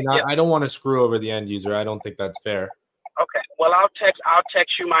don't want to screw over the end user. I don't think that's fair. Okay, well, I'll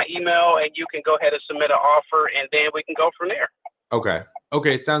text you my email and you can go ahead and submit an offer, and then we can go from there.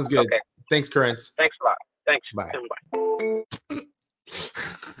 Okay, sounds good. Okay. Thanks, Current. Thanks a lot. Thanks. Bye.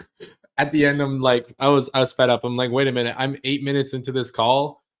 At the end, I'm like, I was fed up. I'm like, wait a minute, I'm 8 minutes into this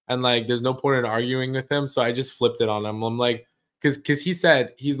call, and like, there's no point in arguing with him. So I just flipped it on him. I'm like, because he's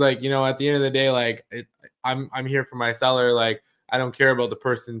like, at the end of the day, like, I'm here for my seller. Like, I don't care about the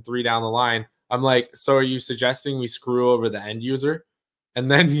person 3 down the line. I'm like, so are you suggesting we screw over the end user?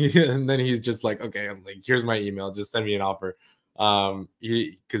 And then he's just like, okay, I'm like, here's my email, just send me an offer.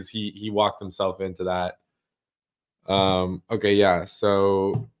 Because he walked himself into that. Okay, yeah.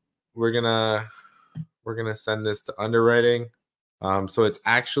 So we're gonna send this to underwriting. So it's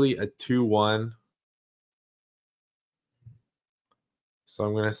actually a 2-1. So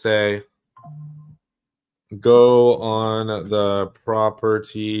I'm gonna say go on the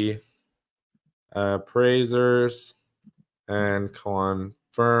property appraisers and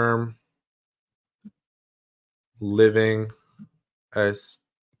confirm living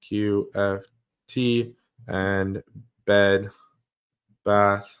SQFT and bed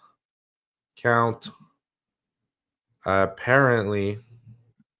bath count. Apparently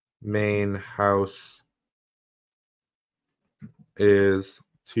main house is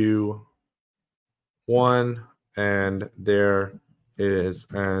 2-1 and there is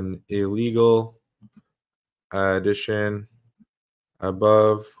an illegal addition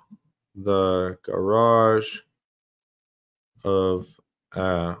above the garage of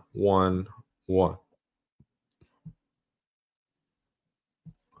 1-1.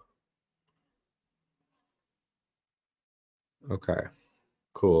 Okay,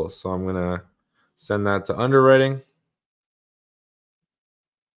 cool. So I'm gonna send that to underwriting.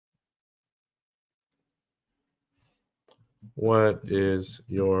 What is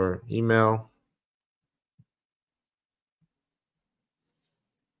your email?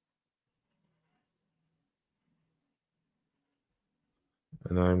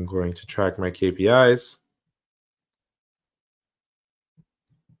 And I'm going to track my KPIs.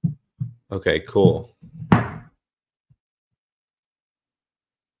 Okay, cool.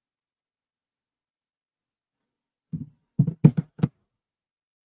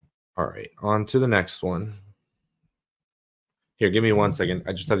 All right, on to the next one. Here, give me 1 second.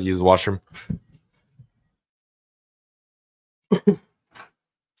 I just have to use the washroom.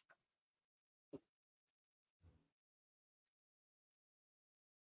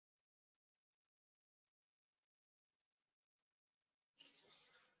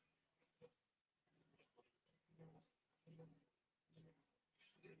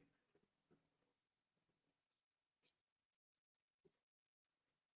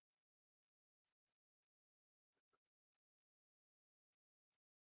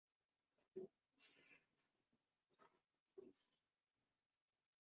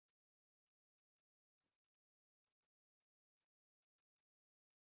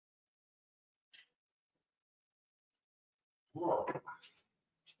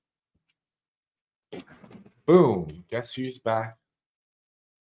 Boom. Guess who's back?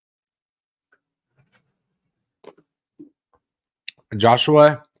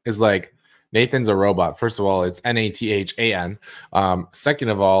 Joshua is like, Nathan's a robot. First of all, it's Nathan. Second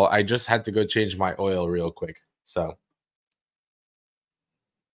of all, I just had to go change my oil real quick. So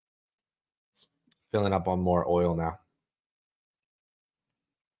filling up on more oil now.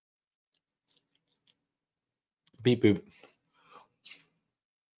 Beep boop.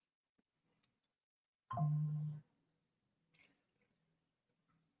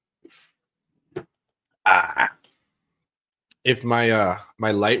 If my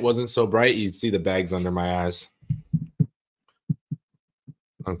my light wasn't so bright, you'd see the bags under my eyes.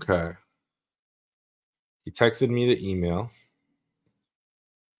 Okay. He texted me the email.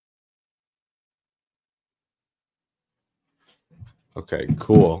 Okay,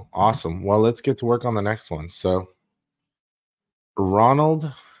 cool. Awesome. Well, let's get to work on the next one. So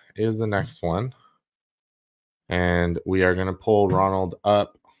Ronald is the next one. And we are going to pull Ronald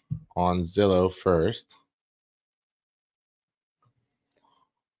up on Zillow first.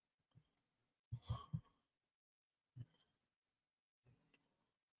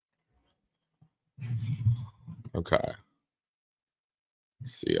 Okay.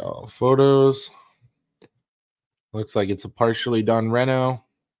 See all photos. Looks like it's a partially done reno.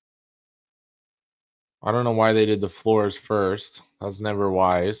 I don't know why they did the floors first. That was never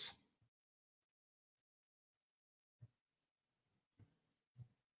wise.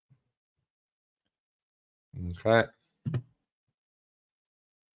 Okay.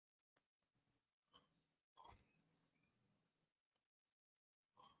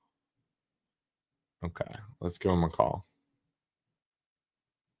 Okay, let's give him a call.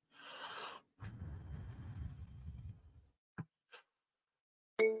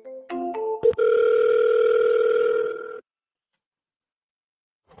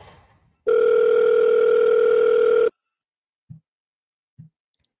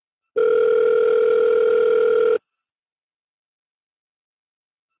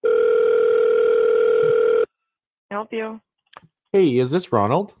 Help you? Hey, is this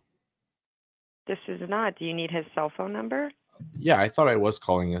Ronald? This is not. Do you need his cell phone number? Yeah, I thought I was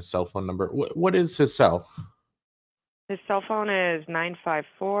calling his cell phone number. What is his cell? His cell phone is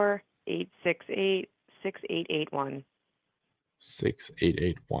 954-868-6881.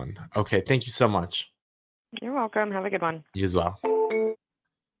 6881. Okay, thank you so much. You're welcome. Have a good one. You as well.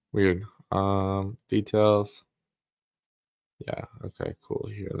 Weird. Details. Yeah, okay, cool.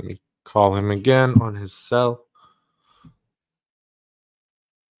 Here, let me call him again on his cell.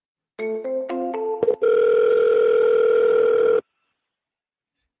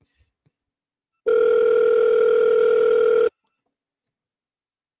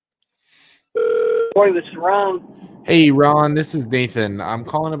 Morning, this is Ron. Hey, Ron, this is Nathan. I'm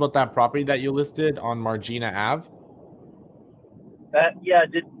calling about that property that you listed on Margina Ave. Yeah,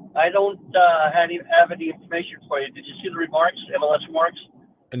 I don't have any information for you. Did you see the remarks, MLS remarks?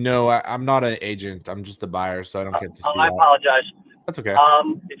 No, I'm not an agent. I'm just a buyer, so I don't get to see I that. apologize. That's okay.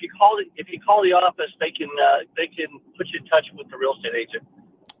 If you call the office, they can put you in touch with the real estate agent.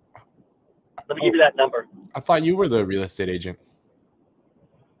 Let me give you that number. I thought you were the real estate agent.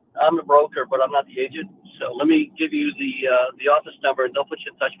 I'm the broker, but I'm not the agent. So let me give you the office number, and they'll put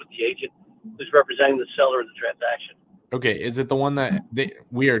you in touch with the agent who's representing the seller of the transaction. Okay, is it the one that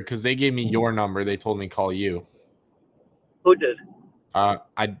weird because they gave me your number? They told me call you. Who did?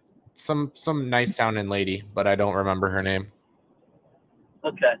 Some nice sounding lady, but I don't remember her name.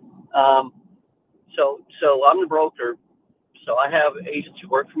 Okay. So I'm the broker. So I have agents who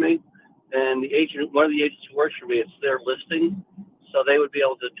work for me, and one of the agents who works for me, it's their listing. So they would be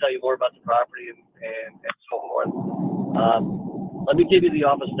able to tell you more about the property and so forth. Let me give you the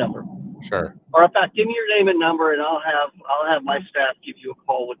office number. Sure. Or in fact, give me your name and number, and I'll have my staff give you a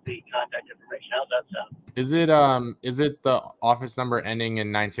call with the contact information. How's that sound? Is it the office number ending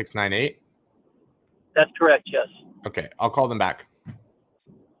in 9698? That's correct. Yes. Okay, I'll call them back.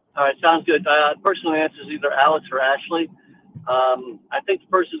 All right, sounds good. The person who answers is either Alex or Ashley. I think the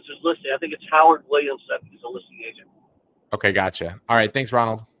person who's listing, I think it's Howard Williamson, who's a listing agent. Okay, gotcha. All right, thanks,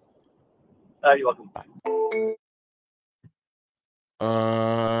 Ronald. You're welcome. Bye.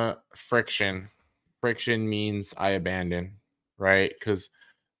 Friction. Friction means I abandon, right? Because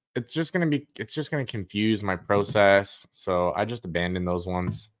it's just gonna confuse my process. So I just abandon those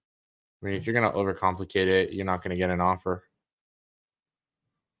ones. I mean, if you're gonna overcomplicate it, you're not gonna get an offer.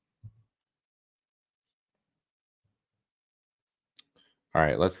 All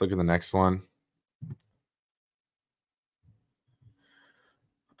right, let's look at the next one.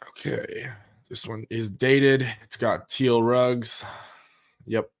 Okay, this one is dated. It's got teal rugs.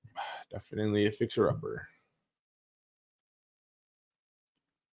 Yep, definitely a fixer-upper.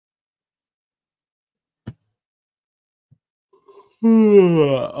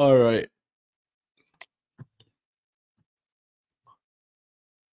 All right.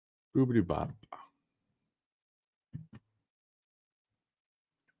 Boobity bop.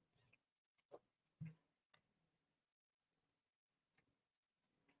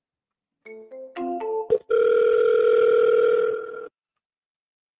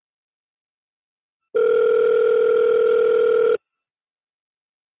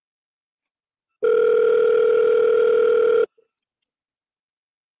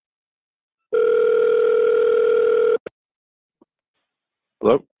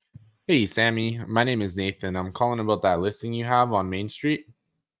 Hello? Hey, Sammy. My name is Nathan. I'm calling about that listing you have on Main Street.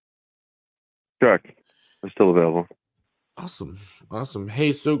 Correct. I'm still available. Awesome. Awesome.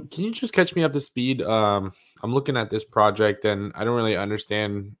 Hey, so can you just catch me up to speed? I'm looking at this project and I don't really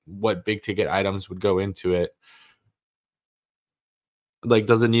understand what big ticket items would go into it. Like,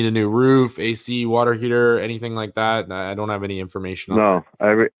 does it need a new roof, AC, water heater, anything like that? I don't have any information on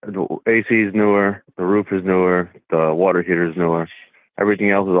that. The AC is newer, the roof is newer, the water heater is newer.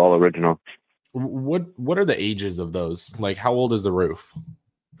 Everything else is all original. What are the ages of those? Like, how old is the roof?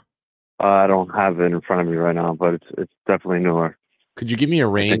 I don't have it in front of me right now, but it's definitely newer. Could you give me a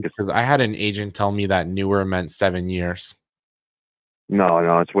range? Because I had an agent tell me that newer meant 7 years. No,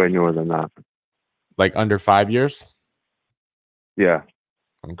 it's way newer than that. Like under 5 years? Yeah.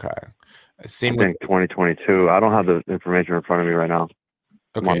 Okay. I think 2022. I don't have the information in front of me right now.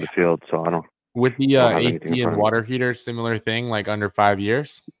 Okay. I'm on the field, so I don't. With the AC and water heater, similar thing, like under 5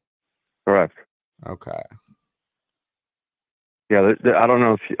 years? Correct. Okay. Yeah, I don't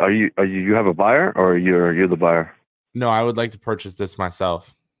know if you have a buyer or you're the buyer. No, I would like to purchase this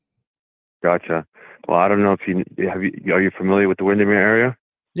myself. Gotcha. Well, I don't know if are you familiar with the Windermere area?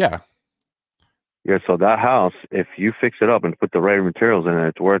 Yeah. Yeah, so that house, if you fix it up and put the right materials in it,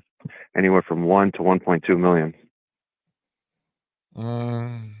 it's worth anywhere from 1 to 1.2 million.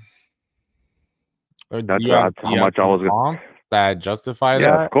 That's how much I was going to that justify that.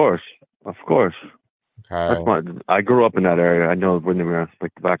 Yeah, of course. Okay. I grew up in that area. I know Windermere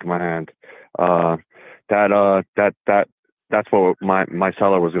like the back of my hand. That's what my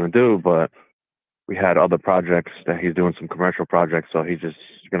seller was going to do, but we had other projects that he's doing, some commercial projects, so he's just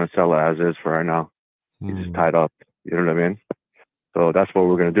going to sell it as is for right now. He's just tied up. You know what I mean? So that's what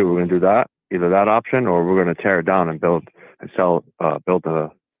we're going to do. We're going to do that, either that option, or we're going to tear it down and build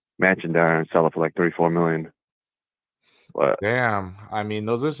a mansion there and sell it for like $34 million. But damn, I mean,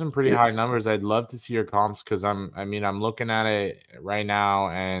 those are some pretty high numbers. I'd love to see your comps because I'm looking at it right now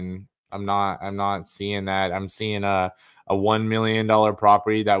and I'm not seeing that. I'm seeing a $1 million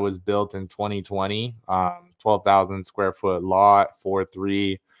property that was built in 2020, 12,000 square foot lot,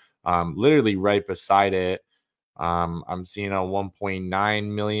 4.3, literally right beside it. I'm seeing a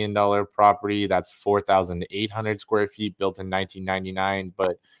 $1.9 million property that's 4,800 square feet, built in 1999.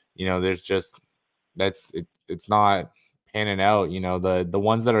 But there's just it's not panning out. You know, the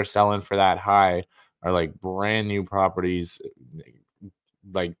ones that are selling for that high are like brand new properties,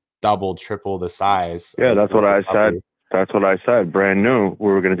 like double, triple the size. Yeah, that's what I said. That's what I said. Brand new.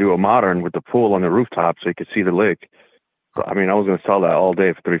 We were going to do a modern with the pool on the rooftop so you could see the lake. So, I mean, I was going to sell that all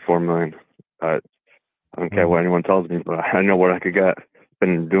day for $3-4 million. I don't care what anyone tells me, but I know what I could get.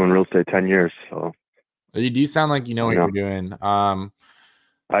 Been doing real estate 10 years, so. You do sound like you know what you're doing.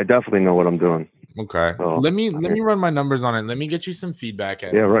 I definitely know what I'm doing. Okay. So, let me run my numbers on it. Let me get you some feedback. Yeah,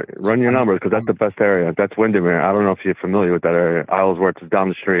 right. Run your numbers because that's the best area. That's Windermere. I don't know if you're familiar with that area. Islesworth is down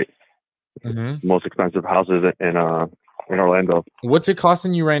the street. Most expensive houses in Orlando. What's it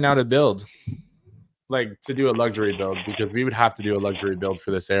costing you right now to build? Like to do a luxury build, because we would have to do a luxury build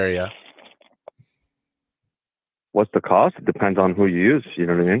for this area. What's the cost? It depends on who you use. You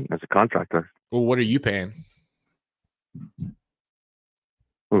know what I mean? As a contractor. Well, what are you paying?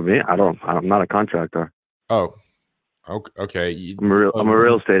 Who, me? I'm not a contractor. Oh, okay. I'm a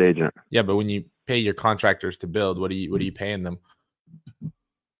real estate agent. Yeah, but when you pay your contractors to build, what are you paying them?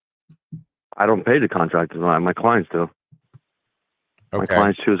 I don't pay the contractors. My clients do. Okay. My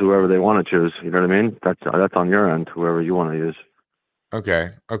clients choose whoever they want to choose. You know what I mean? That's on your end, whoever you want to use.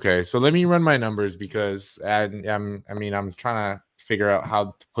 Okay. So let me run my numbers because I'm trying to figure out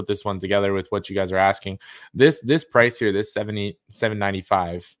how to put this one together with what you guys are asking. This price here, this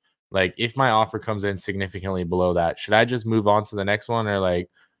 $795. Like, if my offer comes in significantly below that, should I just move on to the next one, or like,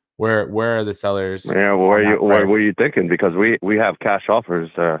 where are the sellers? Yeah, what are you thinking? Because we have cash offers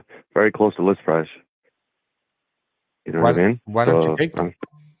very close to list price. You know what I mean? Why don't you take them?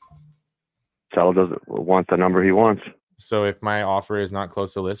 Seller wants the number he wants. So if my offer is not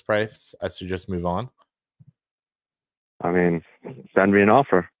close to list price, I should just move on. I mean, send me an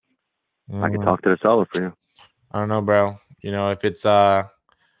offer. I can talk to the seller for you. I don't know, bro. You know, if it's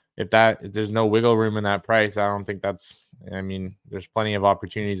if there's no wiggle room in that price, I don't think that's. I mean, there's plenty of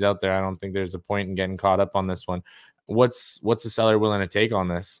opportunities out there. I don't think there's a point in getting caught up on this one. What's the seller willing to take on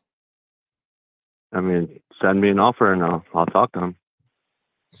this? I mean, send me an offer and I'll talk to him.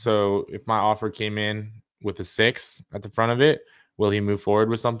 So if my offer came in with a 6 at the front of it, will he move forward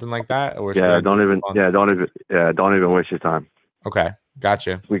with something like that? Or don't even waste your time. Okay,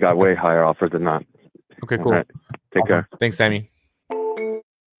 gotcha. We got way higher offers than that. Okay, cool. Right. Take care. Thanks, Sammy.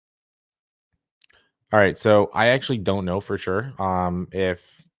 All right, so I actually don't know for sure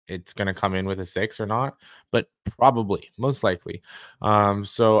if it's going to come in with a 6 or not, but probably, most likely.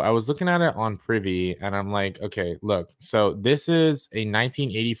 So I was looking at it on Privy and I'm like, okay, look, so this is a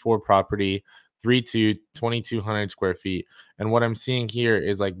 1984 property, 2,200 square feet. And what I'm seeing here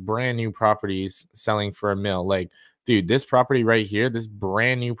is like brand new properties selling for $1 million. Like, dude, this property right here, this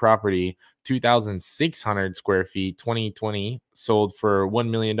brand new property, 2,600 square feet, 2020, sold for $1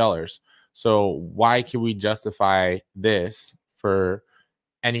 million. So why can we justify this for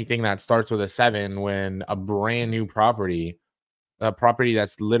anything that starts with a 7 when a brand new property, a property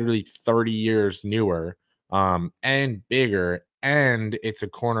that's literally 30 years newer and bigger, and it's a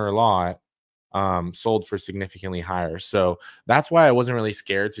corner lot, sold for significantly higher? So that's why I wasn't really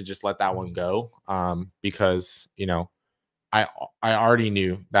scared to just let that one go, because, you know, I already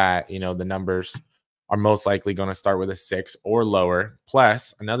knew that, you know, the numbers are most likely going to start with a 6 or lower.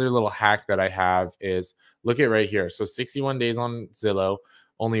 Plus, another little hack that I have is, look at right here. So 61 days on Zillow,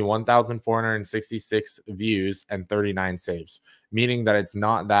 only 1,466 views and 39 saves, meaning that it's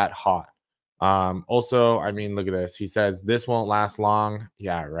not that hot. Also, I mean, look at this. He says this won't last long.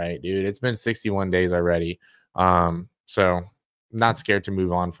 Yeah, right, dude. It's been 61 days already. So I'm not scared to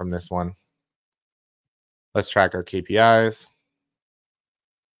move on from this one. Let's track our KPIs.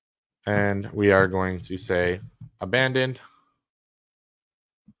 And we are going to say abandoned.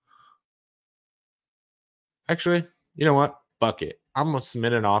 Actually, you know what? Fuck it. I'm going to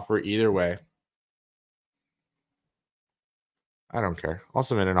submit an offer either way. I don't care. I'll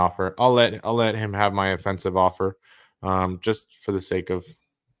submit an offer. I'll let him have my offensive offer, just for the sake of,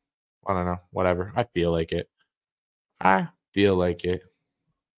 I don't know, whatever. I feel like it.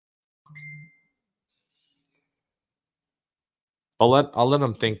 I'll let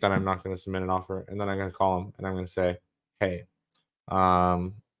him think that I'm not going to submit an offer, and then I'm going to call him and I'm going to say, hey,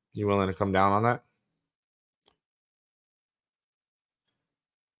 you willing to come down on that?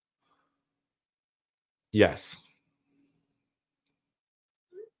 Yes.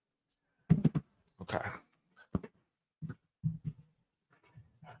 Okay.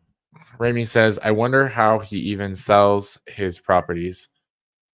 Remy says, I wonder how he even sells his properties.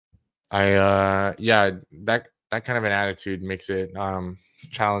 Yeah, that kind of an attitude makes it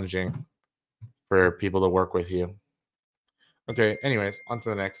challenging for people to work with you. Okay, anyways, on to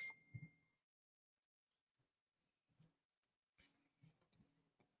the next.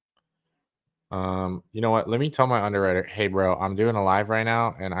 You know what? Let me tell my underwriter, hey, bro, I'm doing a live right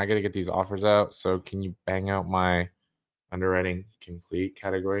now, and I got to get these offers out. So can you bang out my underwriting complete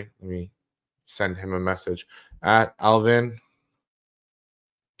category? Let me send him a message. At Alvin,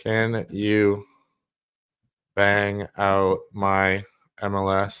 can you bang out my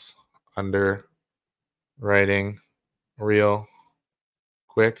MLS underwriting real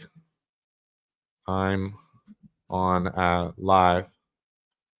quick? I'm on live.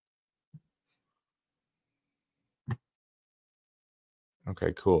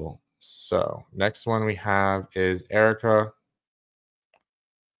 Okay, cool. So next one we have is Erica.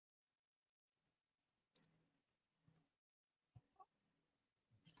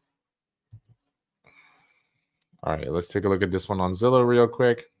 All right, let's take a look at this one on Zillow real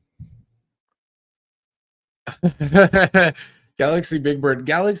quick. Galaxy Big Bird.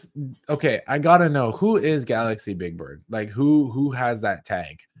 Galaxy. Okay, I gotta know, who is Galaxy Big Bird? Like who has that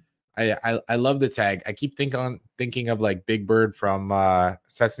tag? I love the tag. I keep thinking of like Big Bird from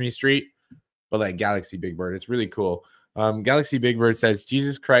Sesame Street, but like Galaxy Big Bird. It's really cool. Galaxy Big Bird says,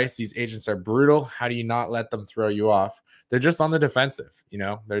 Jesus Christ, these agents are brutal. How do you not let them throw you off? They're just on the defensive, you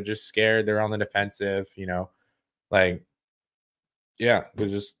know, they're just scared. They're on the defensive, you know, like, yeah, they're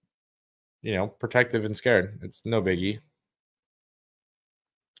just, you know, protective and scared. It's no biggie.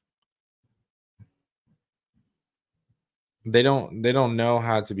 They don't know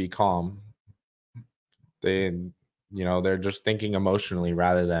how to be calm. They, you know, they're just thinking emotionally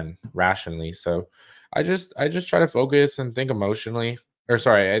rather than rationally. So I just try to focus and think emotionally, or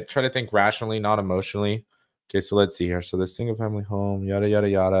sorry, I try to think rationally, not emotionally. Okay, so let's see here. So this single family home, yada yada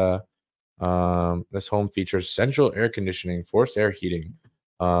yada. This home features central air conditioning, forced air heating,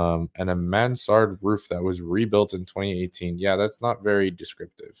 and a mansard roof that was rebuilt in 2018. Yeah, that's not very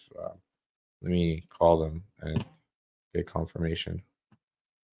descriptive. Let me call them and get confirmation.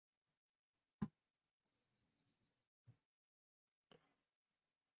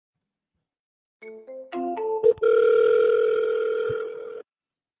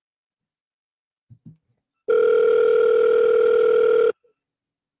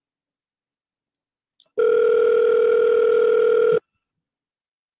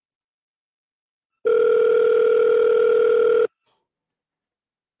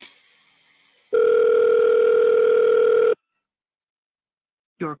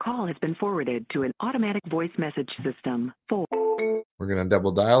 Your call has been forwarded to an automatic voice message system. We're gonna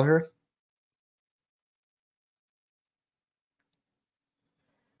double dial her.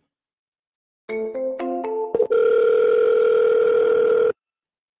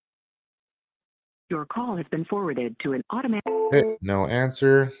 Your call has been forwarded to an automatic. No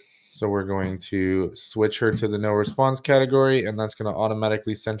answer. So we're going to switch her to the no response category, and that's going to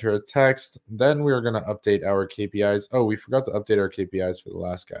automatically send her a text. Then we're going to update our KPIs. Oh, we forgot to update our KPIs for the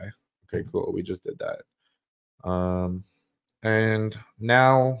last guy. Okay, cool. We just did that. And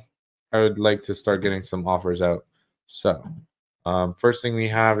now I would like to start getting some offers out. So first thing we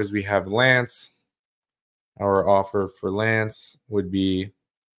have is we have Lance. Our offer for Lance would be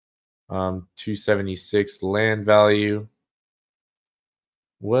 276 land value.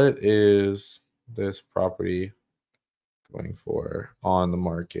 What is this property going for on the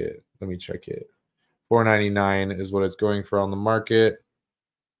market? Let me check it. 499 is what it's going for on the market.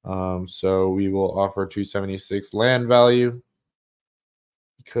 So we will offer 276 land value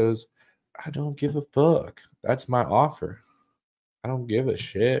because I don't give a fuck. That's my offer. I don't give a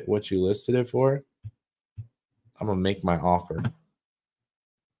shit what you listed it for. I'm gonna make my offer.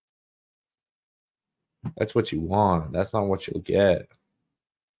 That's what you want. That's not what you'll get.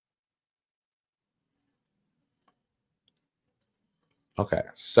 Okay,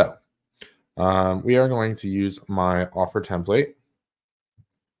 so we are going to use my offer template.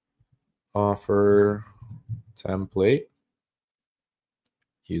 Offer template.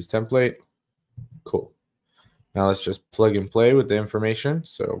 Use template. Cool. Now let's just plug and play with the information.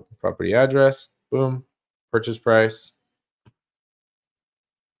 So property address, boom, purchase price.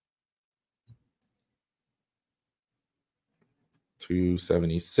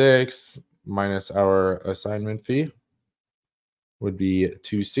 $276 minus our assignment fee would be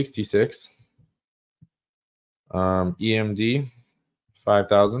 $266. EMD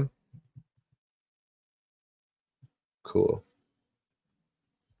 5,000. Cool.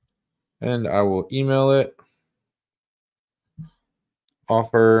 And I will email it.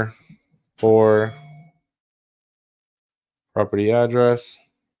 Offer for property address.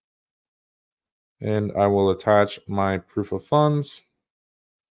 And I will attach my proof of funds.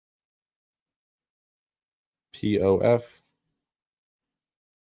 POF.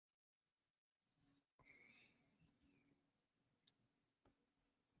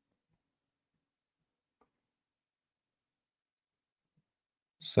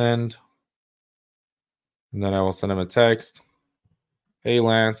 Send. And then I will send him a text. Hey,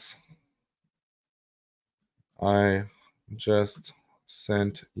 Lance. I just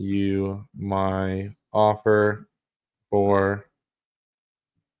sent you my offer for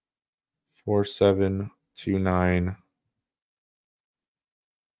 4729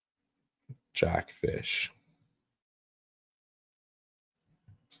 Jackfish.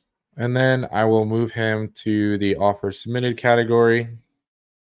 And then I will move him to the offer submitted category.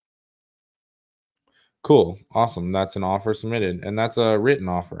 Cool. Awesome. That's an offer submitted. And that's a written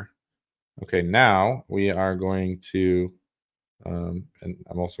offer. Okay, now we are going to, and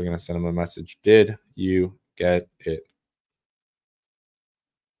I'm also going to send him a message. Did you get it?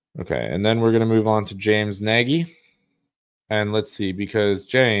 Okay, and then we're going to move on to James Nagy. And let's see, because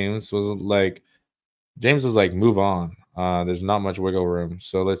James was like, move on. There's not much wiggle room.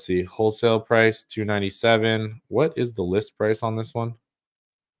 So let's see, wholesale price, $297. What is the list price on this one?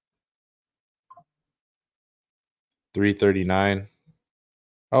 $339.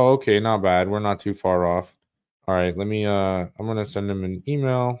 Oh, okay, not bad. We're not too far off. All right, let me, I'm going to send him an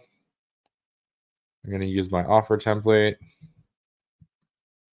email. I'm going to use my offer template.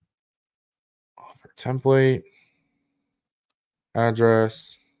 Offer template.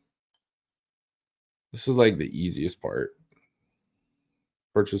 Address. This is like the easiest part.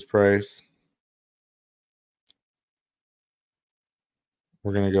 Purchase price.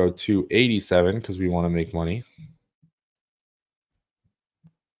 We're going to go to 87 because we want to make money.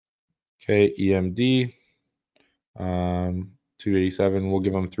 Okay, EMD. 287. We'll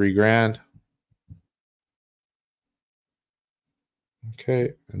give them $3,000.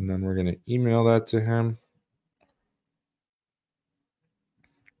 Okay, and then we're going to email that to him.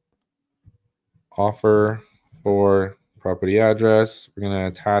 Offer for property address. We're going to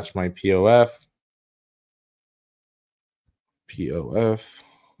attach my POF.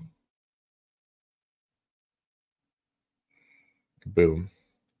 Boom.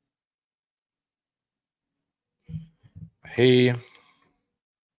 Hey,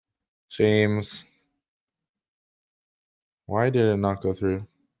 James. Why did it not go through?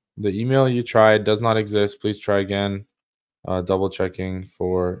 The email you tried does not exist. Please try again. Double checking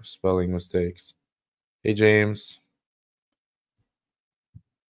for spelling mistakes. Hey, James.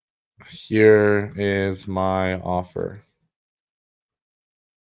 Here is my offer.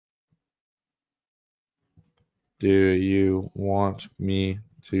 Do you want me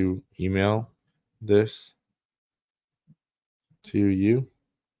to email this to you?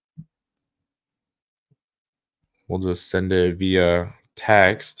 We'll just send it via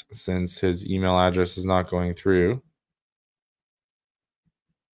text since his email address is not going through.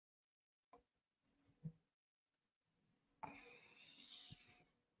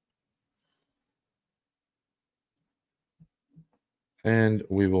 And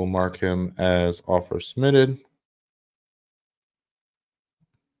we will mark him as offer submitted.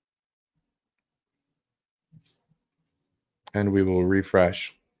 And we will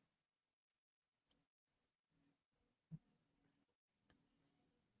refresh.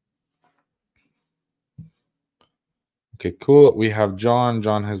 Okay, cool. We have John.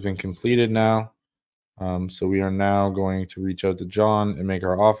 John has been completed now. So we are now going to reach out to John and make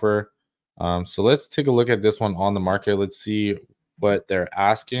our offer. So let's take a look at this one on the market. Let's see what they're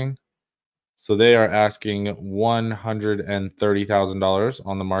asking. So they are asking $130,000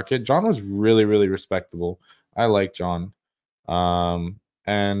 on the market. John was really, really respectable. I like John.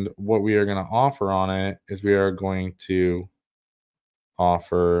 And what we are going to offer on it is we are going to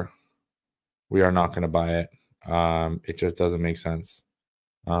offer, we are not going to buy it. It just doesn't make sense.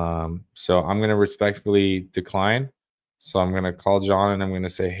 So I'm going to respectfully decline. So I'm going to call John and I'm going to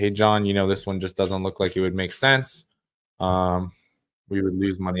say, hey, John, you know, this one just doesn't look like it would make sense. We would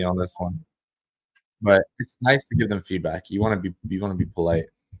lose money on this one. But it's nice to give them feedback. You want to be polite.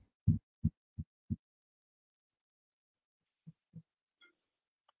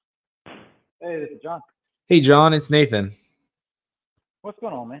 Hey, this is John. Hey, John, it's Nathan. What's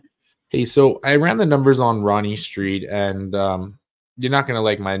going on, man? Hey, so I ran the numbers on Ronnie Street, and you're not going to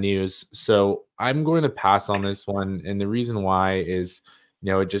like my news. So I'm going to pass on this one. And the reason why is,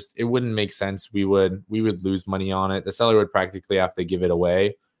 you know, it wouldn't make sense. We would lose money on it. The seller would practically have to give it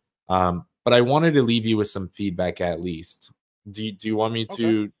away. But I wanted to leave you with some feedback at least. Do you want me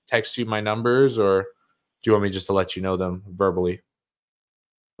to text you my numbers, or do you want me just to let you know them verbally?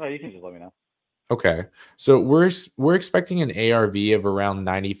 No, you can just let me know. Okay, so we're expecting an ARV of around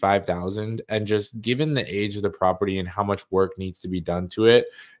 95,000, and just given the age of the property and how much work needs to be done to it,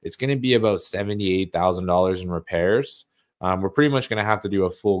 it's going to be about $78,000 in repairs. We're pretty much going to have to do a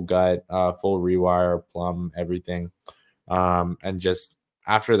full gut, full rewire, plumb, everything, and just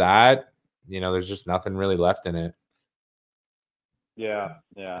after that, you know, there's just nothing really left in it. Yeah,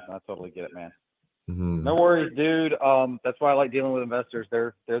 I totally get it, man. Mm-hmm. No worries, dude. That's why I like dealing with investors.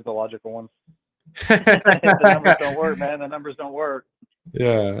 They're the logical ones. The numbers don't work, man. The numbers don't work.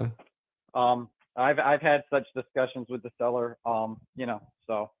 Yeah. I've had such discussions with the seller. You know,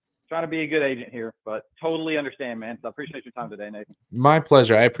 so trying to be a good agent here, but totally understand, man. So I appreciate your time today, Nathan. My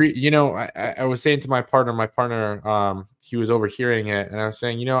pleasure. I was saying to my partner, he was overhearing it, and I was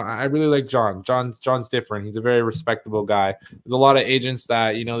saying, you know, I really like John. John's different. He's a very respectable guy. There's a lot of agents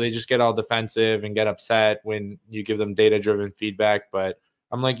that, you know, they just get all defensive and get upset when you give them data-driven feedback. But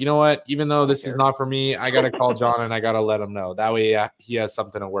I'm like, you know what? Even though this is not for me, I got to call John and I got to let him know. That way he has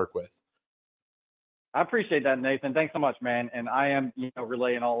something to work with. I appreciate that, Nathan. Thanks so much, man. And I am, you know,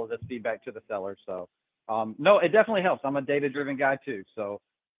 relaying all of this feedback to the seller. So, no, it definitely helps. I'm a data-driven guy too. So,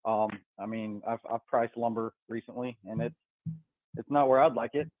 I mean, I've priced lumber recently, and it's not where I'd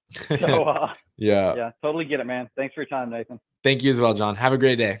like it. So, yeah, totally get it, man. Thanks for your time, Nathan. Thank you as well, John. Have a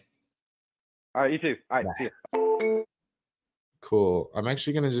great day. All right, you too. All right, see you. Cool. I'm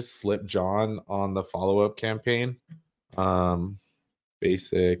actually gonna just slip John on the follow-up campaign.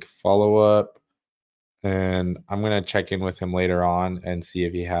 Basic follow-up. And I'm going to check in with him later on and see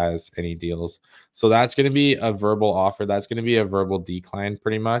if he has any deals. So that's going to be a verbal offer. That's going to be a verbal decline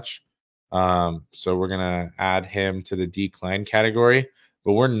pretty much. So we're going to add him to the decline category,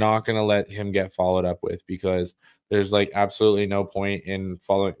 but we're not going to let him get followed up with because there's like absolutely no point in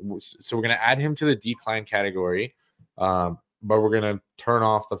following. So we're going to add him to the decline category, but we're going to turn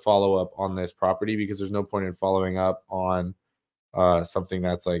off the follow-up on this property because there's no point in following up on something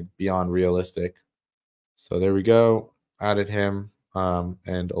that's like beyond realistic. So there we go. Added him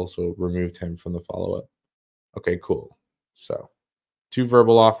and also removed him from the follow-up. Okay, cool. So 2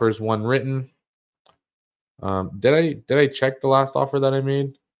 verbal offers, 1 written. Did I check the last offer that I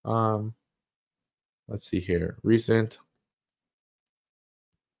made? Let's see here. Recent.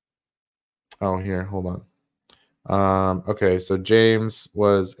 Oh, here, hold on. Okay, so James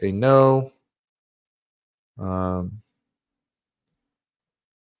was a no.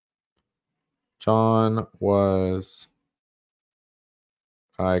 John was,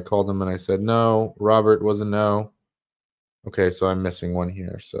 I called him and I said no. Robert was a no. Okay, so I'm missing one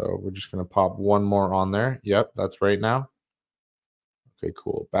here. So we're just going to pop one more on there. Yep, that's right now. Okay,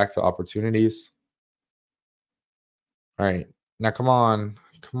 cool. Back to opportunities. All right. Now, come on.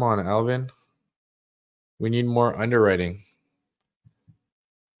 Come on, Alvin. We need more underwriting.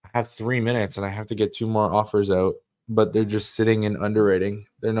 I have 3 minutes and I have to get 2 more offers out, but they're just sitting in underwriting.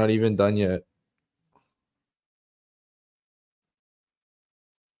 They're not even done yet.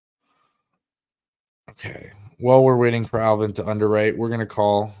 Okay. While we're waiting for Alvin to underwrite, we're going to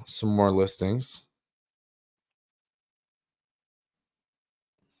call some more listings.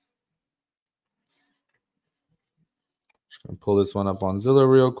 Just going to pull this one up on Zillow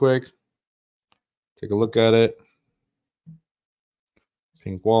real quick. Take a look at it.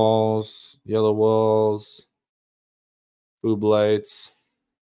 Pink walls, yellow walls, boob lights,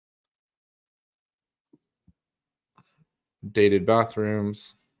 dated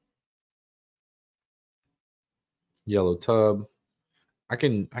bathrooms, yellow tub. I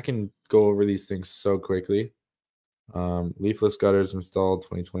can go over these things so quickly. Leafless gutters installed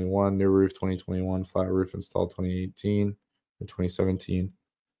 2021, new roof 2021, flat roof installed 2018 or 2017.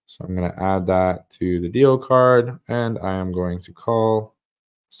 So I'm going to add that to the deal card and I am going to call,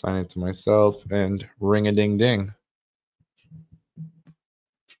 sign it to myself, and ring a ding ding.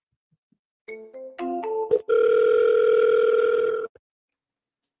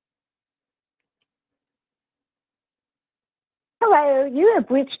 Hello, you have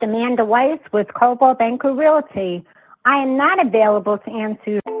reached Amanda Weiss with Coldwell Banker Realty. I am not available to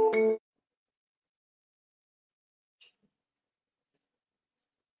answer.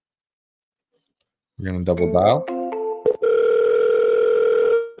 We're going to double dial.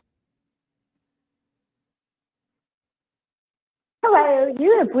 Hello,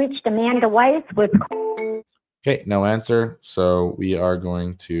 you have reached Amanda Weiss with. Okay, no answer. So we are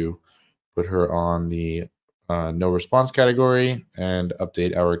going to put her on the no response category and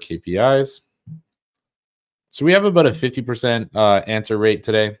update our KPIs. So we have about a 50% answer rate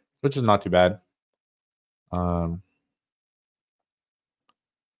today, which is not too bad.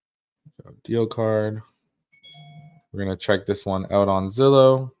 Deal card. We're going to check this one out on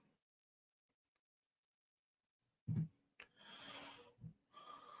Zillow.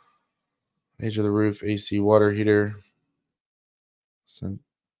 Age of the roof, AC water heater. So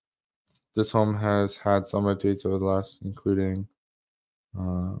this home has had some updates over the last, including,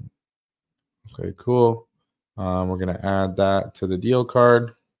 okay, cool. We're going to add that to the deal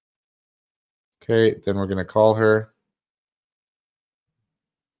card. Okay, then we're going to call her.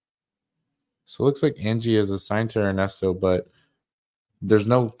 So it looks like Angie is assigned to Ernesto, but there's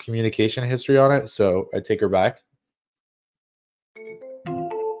no communication history on it, so I take her back.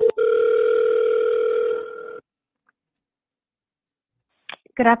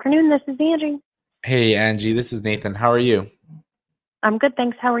 Good afternoon. This is Angie. Hey, Angie, this is Nathan. How are you? I'm good,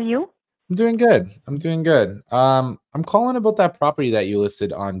 thanks. How are you? I'm doing good. I'm doing good. I'm calling about that property that you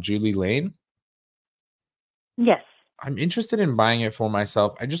listed on Julie Lane. Yes. I'm interested in buying it for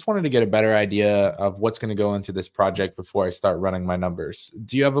myself. I just wanted to get a better idea of what's going to go into this project before I start running my numbers.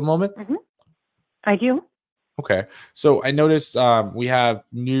 Do you have a moment? Mm-hmm. I do. Okay. So I noticed we have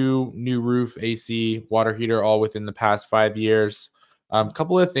new roof, AC, water heater, all within the past 5 years. A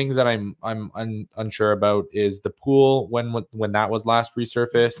couple of things that I'm unsure about is the pool when that was last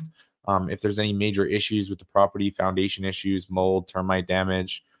resurfaced. If there's any major issues with the property, foundation issues, mold, termite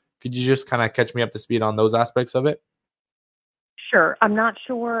damage. Could you just kind of catch me up to speed on those aspects of it? Sure. I'm not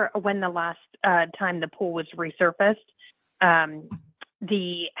sure when the last time the pool was resurfaced.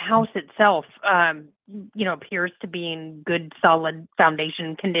 The house itself, appears to be in good, solid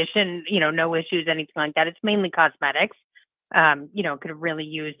foundation condition. No issues, anything like that. It's mainly cosmetics. Could really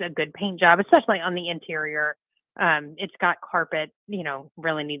use a good paint job, especially on the interior. It's got carpet,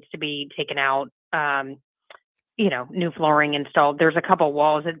 really needs to be taken out. New flooring installed. There's a couple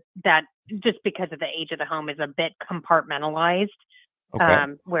walls that just because of the age of the home is a bit compartmentalized. Okay.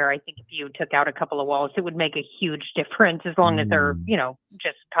 Where I think if you took out a couple of walls, it would make a huge difference as long as they're,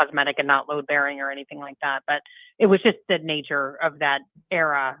 just cosmetic and not load bearing or anything like that. But it was just the nature of that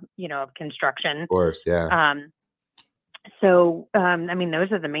era, of construction. Of course, yeah. Those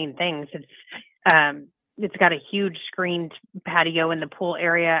are the main things. It's got a huge screened patio in the pool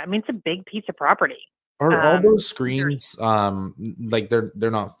area. I mean, it's a big piece of property. Are all those screens like they're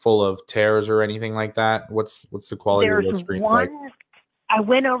not full of tears or anything like that? What's the quality of those screens like? I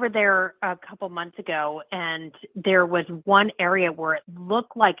went over there a couple months ago, and there was one area where it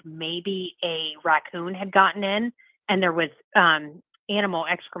looked like maybe a raccoon had gotten in, and there was animal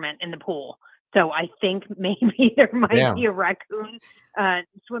excrement in the pool. So I think maybe there might be a raccoon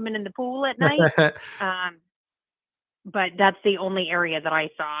swimming in the pool at night. But that's the only area that I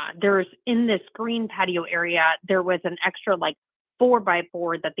saw. There's in this green patio area, there was an extra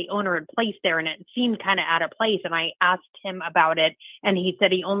 4x4 that the owner had placed there, and it seemed kind of out of place. And I asked him about it, and he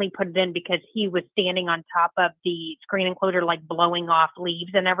said he only put it in because he was standing on top of the screen enclosure, blowing off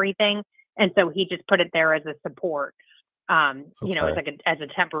leaves and everything. And so he just put it there as a support. As a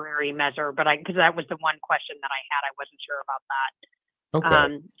temporary measure, but because that was the one question that I had, I wasn't sure about that.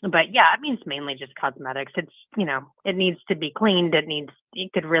 Okay. But yeah, it's mainly just cosmetics. It's, it needs to be cleaned.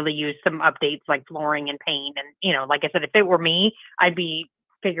 It could really use some updates like flooring and paint. And, like I said, if it were me, I'd be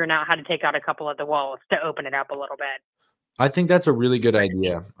figuring out how to take out a couple of the walls to open it up a little bit. I think that's a really good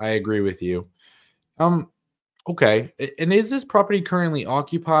idea. I agree with you. Okay. And is this property currently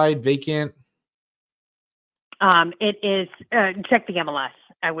occupied, vacant? It is, check the MLS.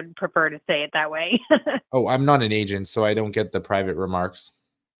 I would prefer to say it that way. Oh, I'm not an agent, so I don't get the private remarks.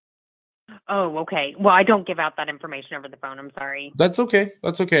 Oh, okay. Well, I don't give out that information over the phone. I'm sorry. That's okay.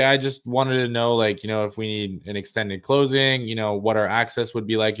 That's okay. I just wanted to know, if we need an extended closing, what our access would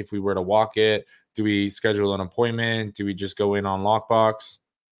be like if we were to walk it. Do we schedule an appointment? Do we just go in on lockbox?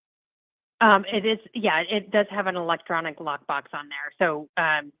 It is. Yeah, it does have an electronic lockbox on there. So,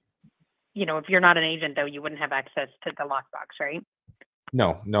 if you're not an agent, though, you wouldn't have access to the lockbox, right?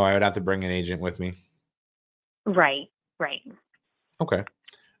 No, I would have to bring an agent with me. Right. Okay.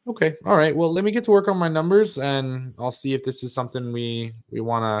 All right. Well, let me get to work on my numbers, and I'll see if this is something we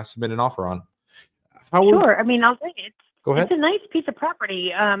want to submit an offer on. Sure. I'll say it. Go ahead. It's a nice piece of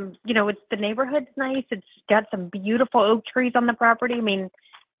property. It's the neighborhood's nice. It's got some beautiful oak trees on the property.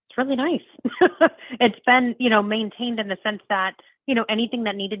 It's really nice. It's been, maintained in the sense that, anything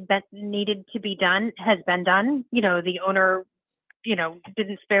that needed to be done has been done. The owner,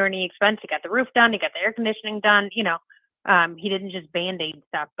 didn't spare any expense. He got the roof done. He got the air conditioning done. He didn't just Band-Aid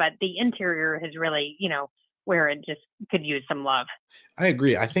stuff, but the interior has really, where it just could use some love. I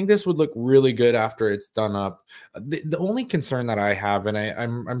agree. I think this would look really good after it's done up. The only concern that I have, and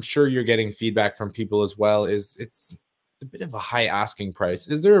I'm sure you're getting feedback from people as well, is it's a bit of a high asking price.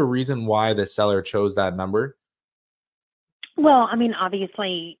 Is there a reason why the seller chose that number? Well,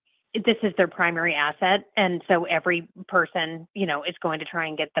 obviously this is their primary asset. And so every person, is going to try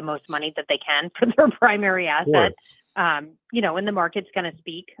and get the most money that they can for their primary asset. you know, and the market's going to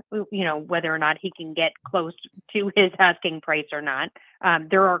speak, you know, whether or not he can get close to his asking price or not.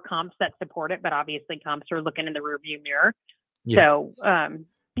 There are comps that support it, but obviously comps are looking in the rearview mirror. Yeah. So,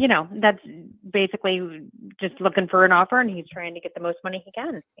 you know, that's basically just looking for an offer, and he's trying to get the most money he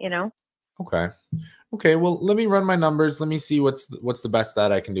can, you know? Okay. Okay. Well, let me run my numbers. Let me see what's the best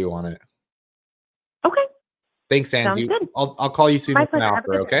that I can do on it. Okay. Thanks, Andy. Sounds good. I'll call you soon My with an pleasure. Have a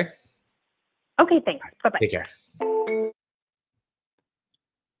offer, good day. okay? Okay, thanks. Bye-bye. Take care.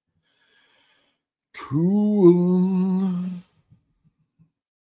 Cool.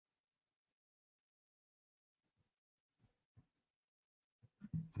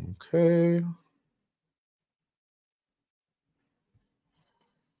 Okay.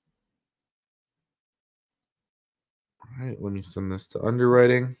 All right, let me send this to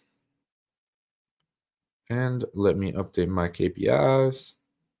underwriting. And let me update my KPIs.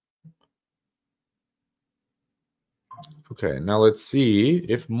 Okay, now let's see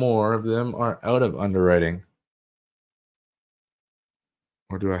if more of them are out of underwriting.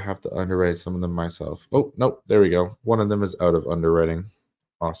 Or do I have to underwrite some of them myself? Oh, nope, there we go. One of them is out of underwriting.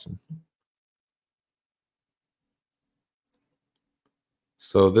 Awesome.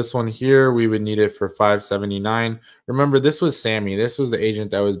 So this one here, we would need it for $579. Remember, this was Sammy. This was the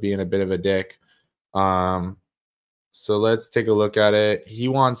agent that was being a bit of a dick. So let's take a look at it. He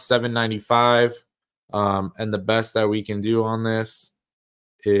wants $795. And the best that we can do on this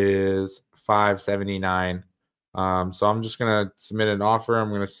is $579. So I'm just going to submit an offer. I'm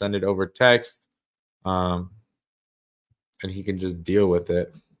going to send it over text. And he can just deal with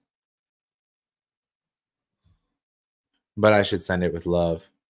it. But I should send it with love.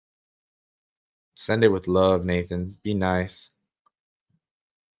 Send it with love, Nathan. Be nice.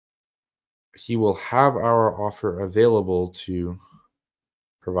 He will have our offer available to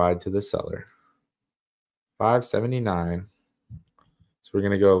provide to the seller. $579. So we're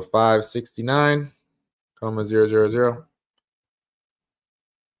going to go $569, comma 000.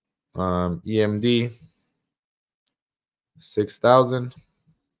 EMD 6,000.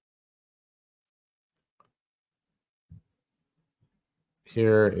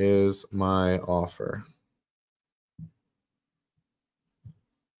 Here is my offer.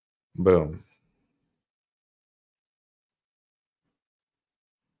 Boom.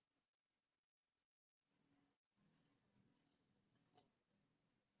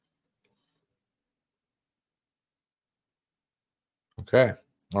 Okay.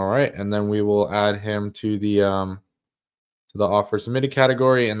 All right. And then we will add him to the offer submitted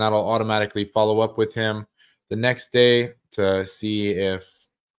category, and that'll automatically follow up with him the next day to see if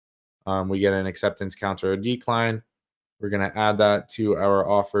we get an acceptance counter or decline. We're going to add that to our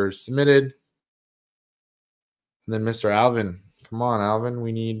offers submitted. And then Mr. Alvin, come on, Alvin,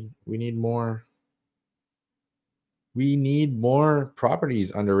 we need more. We need more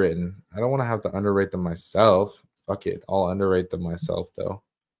properties underwritten. I don't want to have to underwrite them myself. Fuck it. I'll underwrite them myself, though.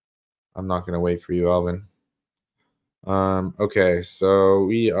 I'm not going to wait for you, Alvin. Okay, so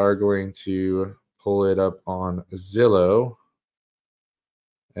we are going to pull it up on Zillow,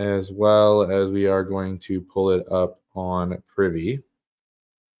 as well as we are going to pull it up on Privy.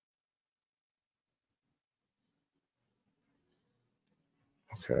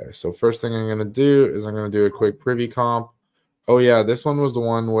 Okay, so first thing I'm going to do is I'm going to do a quick Privy comp. Oh, yeah, this one was the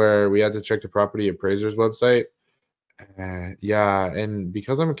one where we had to check the property appraiser's website. Yeah, and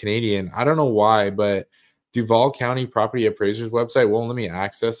because I'm a Canadian, I don't know why, but Duval County Property Appraiser's website won't let me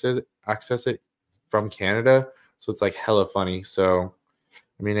access it from Canada. So it's like hella funny. So,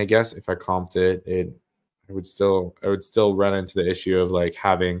 I mean, I guess if I comped it, I would still run into the issue of like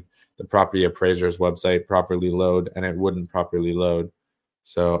having the property appraiser's website properly load, and it wouldn't properly load.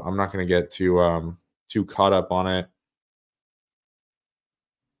 So I'm not going to get too caught up on it.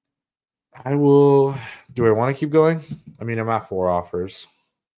 I will. Do I want to keep going? I mean, I'm at 4 offers.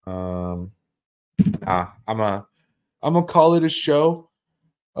 I'm gonna call it a show.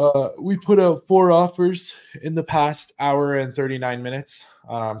 We put out 4 offers in the past hour and 39 minutes.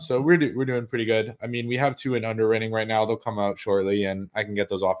 So we're doing pretty good. I mean, we have 2 in underwriting right now. They'll come out shortly, and I can get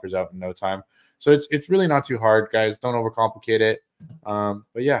those offers out in no time. So it's really not too hard, guys. Don't overcomplicate it.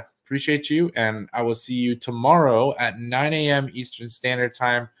 But yeah, appreciate you, and I will see you tomorrow at 9 a.m. Eastern Standard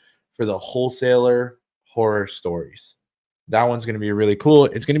Time for the Wholesaler Horror Stories. That one's going to be really cool.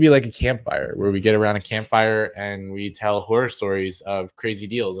 It's going to be like a campfire where we get around a campfire and we tell horror stories of crazy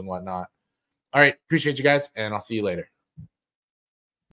deals and whatnot. All right. Appreciate you guys, and I'll see you later.